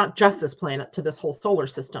planet, not just this planet, to this whole solar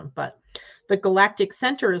system, but the galactic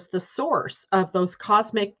center is the source of those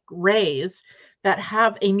cosmic rays that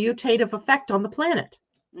have a mutative effect on the planet.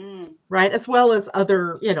 Right, as well as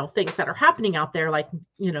other things that are happening out there, like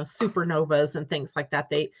supernovas and things like that.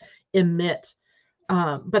 They emit,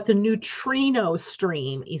 but the neutrino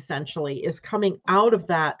stream essentially is coming out of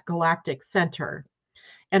that galactic center,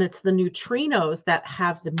 and it's the neutrinos that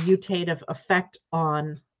have the mutative effect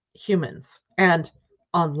on humans and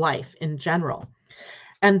on life in general.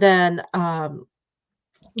 And then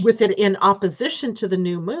with it in opposition to the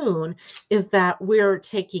new moon is that we're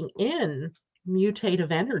taking in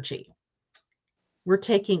mutative energy. We're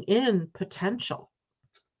taking in potential.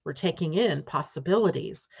 We're taking in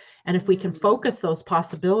possibilities. And if we can focus those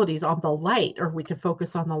possibilities on the light, or we can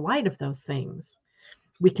focus on the light of those things,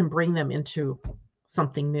 we can bring them into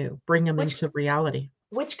something new, bring them into reality.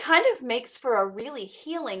 Which kind of makes for a really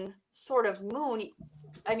healing sort of moon.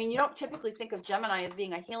 I mean, you don't typically think of Gemini as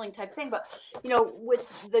being a healing type thing, but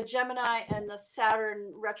with the Gemini and the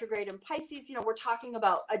Saturn retrograde in Pisces, we're talking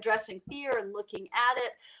about addressing fear and looking at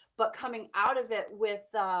it, but coming out of it with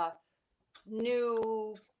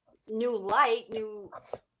new light,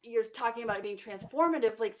 you're talking about it being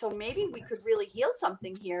transformative. Like, so maybe we could really heal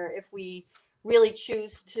something here if we really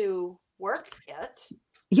choose to work it.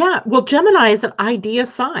 Yeah, well, Gemini is an idea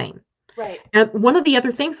sign. Right. And one of the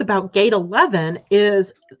other things about gate 11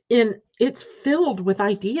 is it's filled with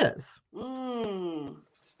ideas. And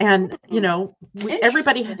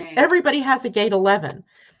everybody has a gate 11.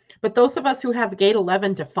 But those of us who have gate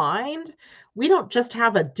 11 defined, we don't just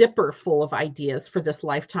have a dipper full of ideas for this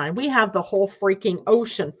lifetime. We have the whole freaking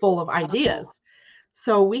ocean full of ideas.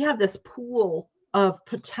 So we have this pool of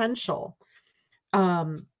potential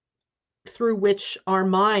through which our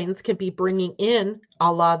minds can be bringing in,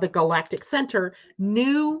 a la the galactic center,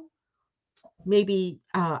 new, maybe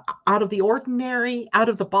out of the ordinary, out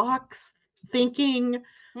of the box thinking,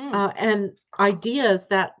 and ideas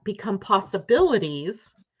that become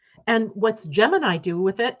possibilities. And what's Gemini do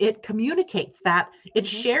with it? It communicates that, it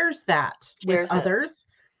shares that with others,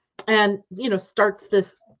 and starts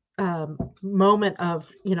this moment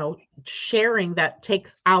of sharing that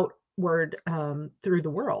takes outward through the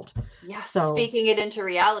world. Yes. So, speaking it into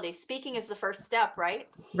reality. Speaking is the first step, right?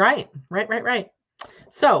 Right.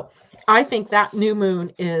 So I think that new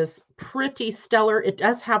moon is pretty stellar. It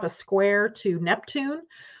does have a square to Neptune,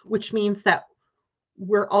 which means that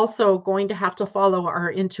we're also going to have to follow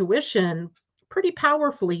our intuition pretty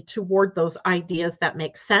powerfully toward those ideas that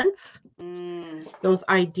make sense. Those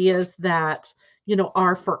ideas that,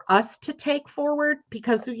 are for us to take forward,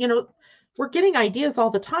 because, we're getting ideas all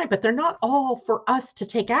the time, but they're not all for us to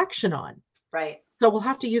take action on. Right. So we'll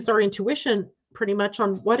have to use our intuition pretty much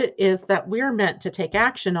on what it is that we're meant to take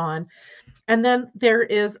action on. And then there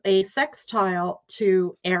is a sextile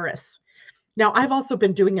to Eris. Now, I've also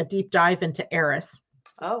been doing a deep dive into Eris.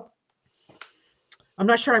 Oh. I'm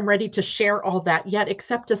not sure I'm ready to share all that yet,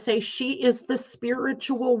 except to say she is the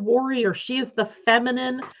spiritual warrior. She is the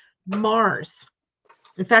feminine Mars.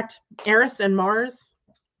 In fact, Eris and Mars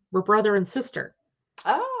were brother and sister.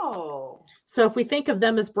 Oh. So if we think of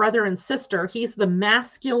them as brother and sister, he's the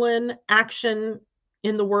masculine action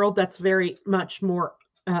in the world that's very much more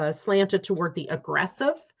slanted toward the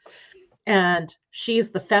aggressive. And she's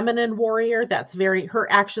the feminine warrior that's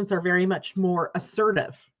her actions are very much more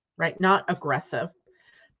assertive, right? Not aggressive,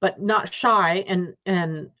 but not shy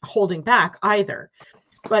and holding back either.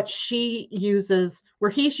 but she uses,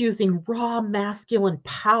 where he's using raw masculine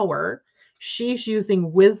power, she's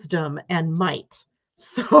using wisdom and might.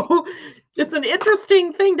 So it's an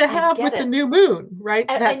interesting thing to I have get with the it. new moon, right?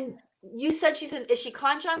 That And you said is she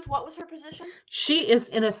conjunct? What was her position? she is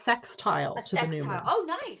in a sextile A to the new sextile. moon.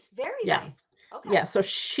 Oh, nice. Very Yeah. nice. Okay. Yeah. So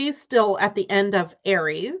she's still at the end of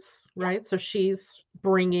Aries, Yeah. right? So she's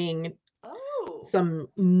bringing Oh. some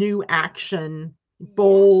new action,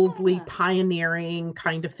 boldly Yeah. pioneering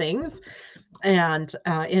kind of things. And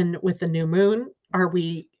in with the new moon, are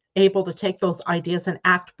we able to take those ideas and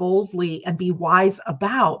act boldly and be wise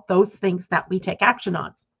about those things that we take action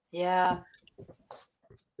on? Yeah.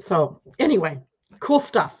 So anyway, cool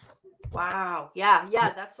stuff. Wow. Yeah.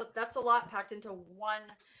 Yeah. That's a lot packed into one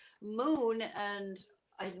moon, and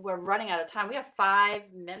we're running out of time. We have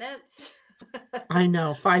 5 minutes. I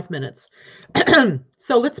know, 5 minutes.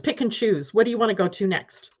 So let's pick and choose. What do you want to go to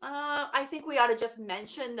next? I think we ought to just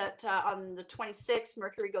mention that on the 26th,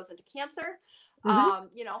 Mercury goes into Cancer.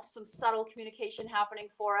 Mhm. Some subtle communication happening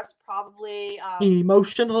for us, probably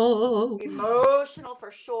Emotional. emotional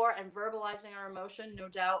for sure, and verbalizing our emotion, no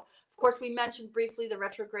doubt. Of course, we mentioned briefly the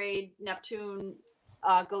retrograde. Neptune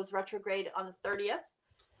goes retrograde on the 30th.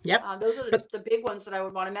 Yep. Those are But the big ones that I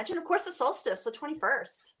would want to mention. Of course, the solstice, the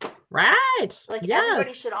 21st. right. Like everybody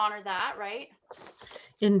Yes. should honor that, right?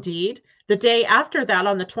 Indeed. The day after that,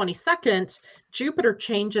 on the 22nd, Jupiter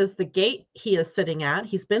changes the gate he is sitting at.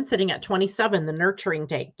 He's been sitting at 27, the nurturing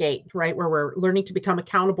gate, right? Where we're learning to become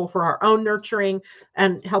accountable for our own nurturing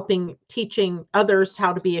and teaching others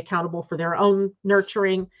how to be accountable for their own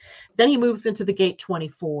nurturing. Then he moves into the gate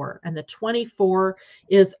 24, and the 24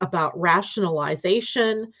 is about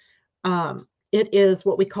rationalization. It is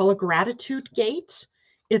what we call a gratitude gate.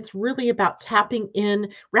 It's really about tapping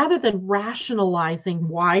in rather than rationalizing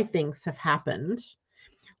why things have happened.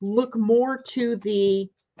 Look more to the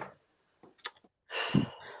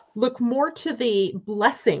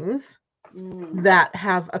blessings that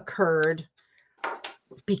have occurred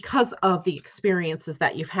because of the experiences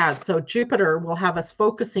that you've had. So Jupiter will have us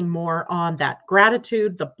focusing more on that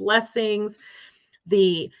gratitude, the blessings,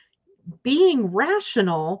 the being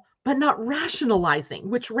rational, but not rationalizing,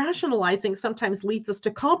 which rationalizing sometimes leads us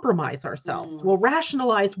to compromise ourselves. We'll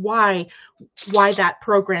rationalize why that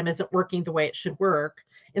program isn't working the way it should work,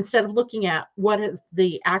 instead of looking at what is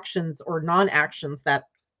the actions or non-actions that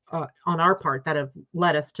on our part that have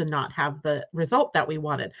led us to not have the result that we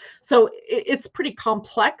wanted. So it's pretty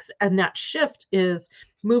complex, and that shift is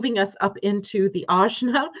moving us up into the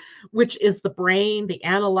ajna, which is the brain, the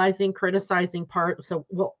analyzing, criticizing part. So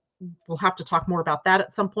we'll have to talk more about that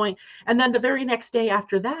at some point. And then the very next day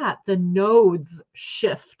after that, the nodes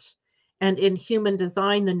shift. And in human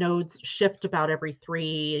design, the nodes shift about every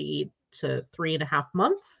 3 to 3.5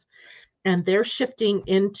 months. And they're shifting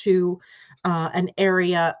into an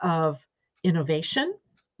area of innovation.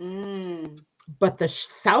 But the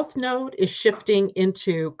south node is shifting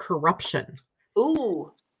into corruption.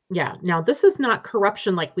 Ooh. Yeah. Now, this is not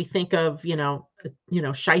corruption like we think of,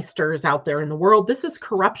 shysters out there in the world. This is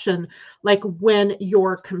corruption like when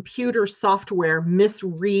your computer software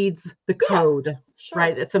misreads the code, Sure.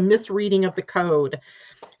 right? It's a misreading of the code.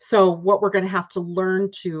 So what we're going to have to learn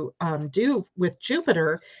to do with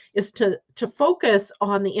Jupiter is to focus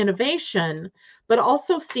on the innovation, but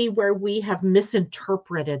also see where we have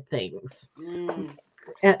misinterpreted things.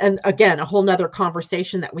 And again, a whole nother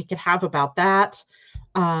conversation that we could have about that.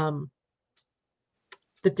 The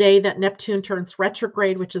day that Neptune turns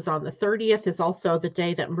retrograde, which is on the 30th, is also the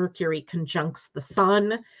day that Mercury conjuncts the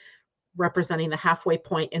Sun, representing the halfway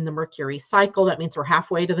point in the Mercury cycle. That means we're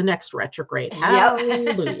halfway to the next retrograde. Yep.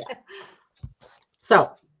 Hallelujah.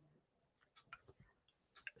 So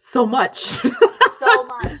much. So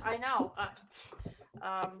much. I know.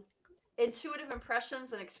 Intuitive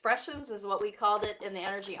impressions and expressions is what we called it in the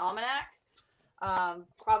energy almanac.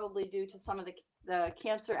 Probably due to some of the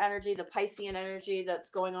Cancer energy, the Piscean energy that's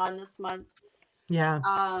going on this month. Yeah.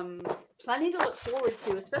 Plenty to look forward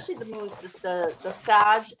to, especially the moons. The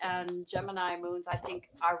Sag and Gemini moons, I think,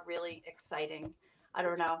 are really exciting. I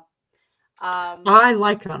don't know. I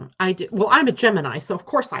like them. I do. Well, I'm a Gemini, so of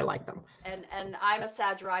course I like them. And I'm a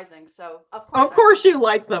Sag rising, so of course you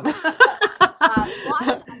like them. Well,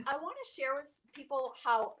 I want to share with people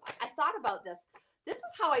how I thought about this. This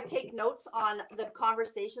is how I take notes on the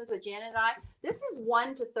conversations with Janet and I. This is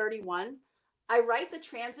 1 to 31. I write the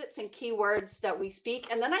transits and keywords that we speak,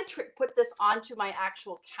 and then I put this onto my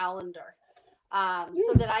actual calendar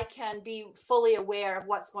so that I can be fully aware of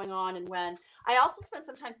what's going on and when. I also spent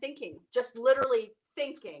some time thinking, just literally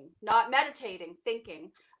thinking, not meditating,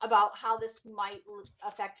 thinking about how this might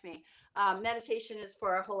affect me. Meditation is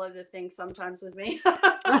for a whole other thing sometimes with me.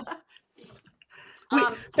 Wait,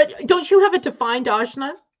 but don't you have a defined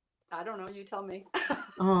ajna? I don't know. You tell me.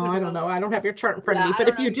 Oh, I don't know. I don't have your chart in front of me. I But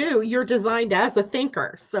don't if know you do, you're designed as a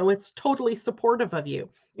thinker. So it's totally supportive of you.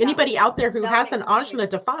 Anybody out there who has an ajna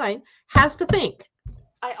defined has to think.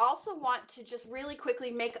 I also want to just really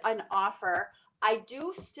quickly make an offer. I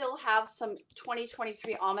do still have some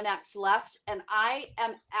 2023 almanacs left, and I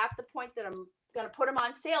am at the point that I'm going to put them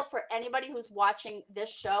on sale for anybody who's watching this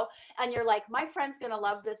show. And you're like, my friend's going to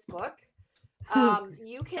love this book.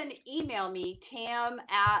 You can email me,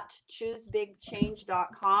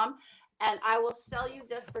 tam@choosebigchange.com, and I will sell you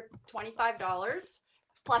this for $25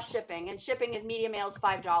 plus shipping. And shipping is media mail is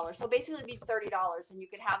 $5. So basically it'd be $30, and you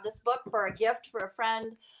can have this book for a gift for a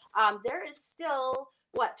friend. There is still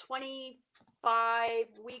 25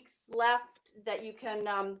 weeks left that you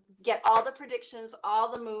can get all the predictions, all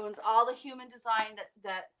the moons, all the human design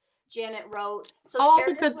that Janet wrote. So all share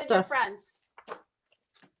the this good with stuff. your friends.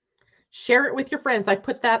 Share it with your friends. I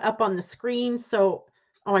put that up on the screen. So,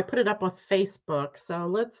 I put it up on Facebook. So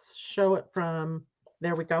let's show it from,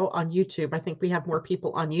 there we go, on YouTube. I think we have more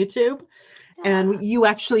people on YouTube. And you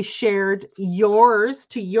actually shared yours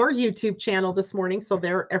to your YouTube channel this morning. So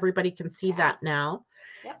there, everybody can see that now.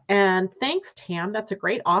 Yep. And thanks, Tam. That's a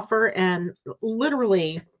great offer. And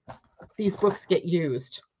literally, these books get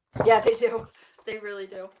used. Yeah, they do. They really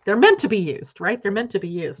do. They're meant to be used, right? They're meant to be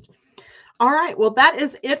used. All right. Well, that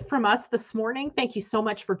is it from us this morning. Thank you so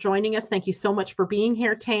much for joining us. Thank you so much for being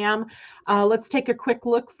here, Tam. Yes. Let's take a quick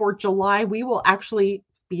look for July. We will actually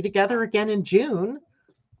be together again in June.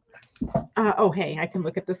 Hey, I can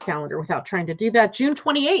look at this calendar without trying to do that. June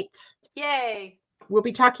 28th. Yay. We'll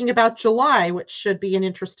be talking about July, which should be an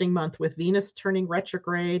interesting month with Venus turning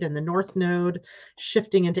retrograde and the North Node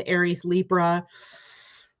shifting into Aries Libra.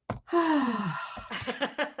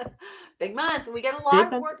 Big month. We got a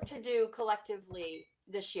lot of work to do collectively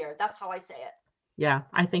this year. That's how I say it. Yeah,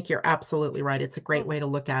 I think you're absolutely right. It's a great way to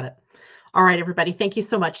look at it. All right, everybody. Thank you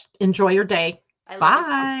so much. Enjoy your day. I love these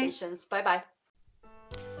conversations. Bye-bye.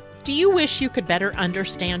 Do you wish you could better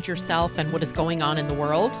understand yourself and what is going on in the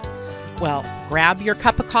world? Well, grab your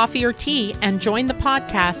cup of coffee or tea and join the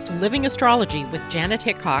podcast Living Astrology with Janet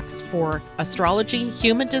Hickox for astrology,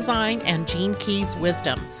 human design, and Gene Key's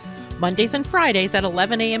wisdom. Mondays and Fridays at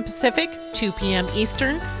 11 a.m. Pacific, 2 p.m.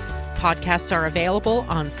 Eastern. Podcasts are available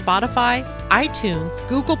on Spotify, iTunes,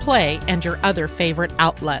 Google Play, and your other favorite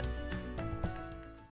outlets.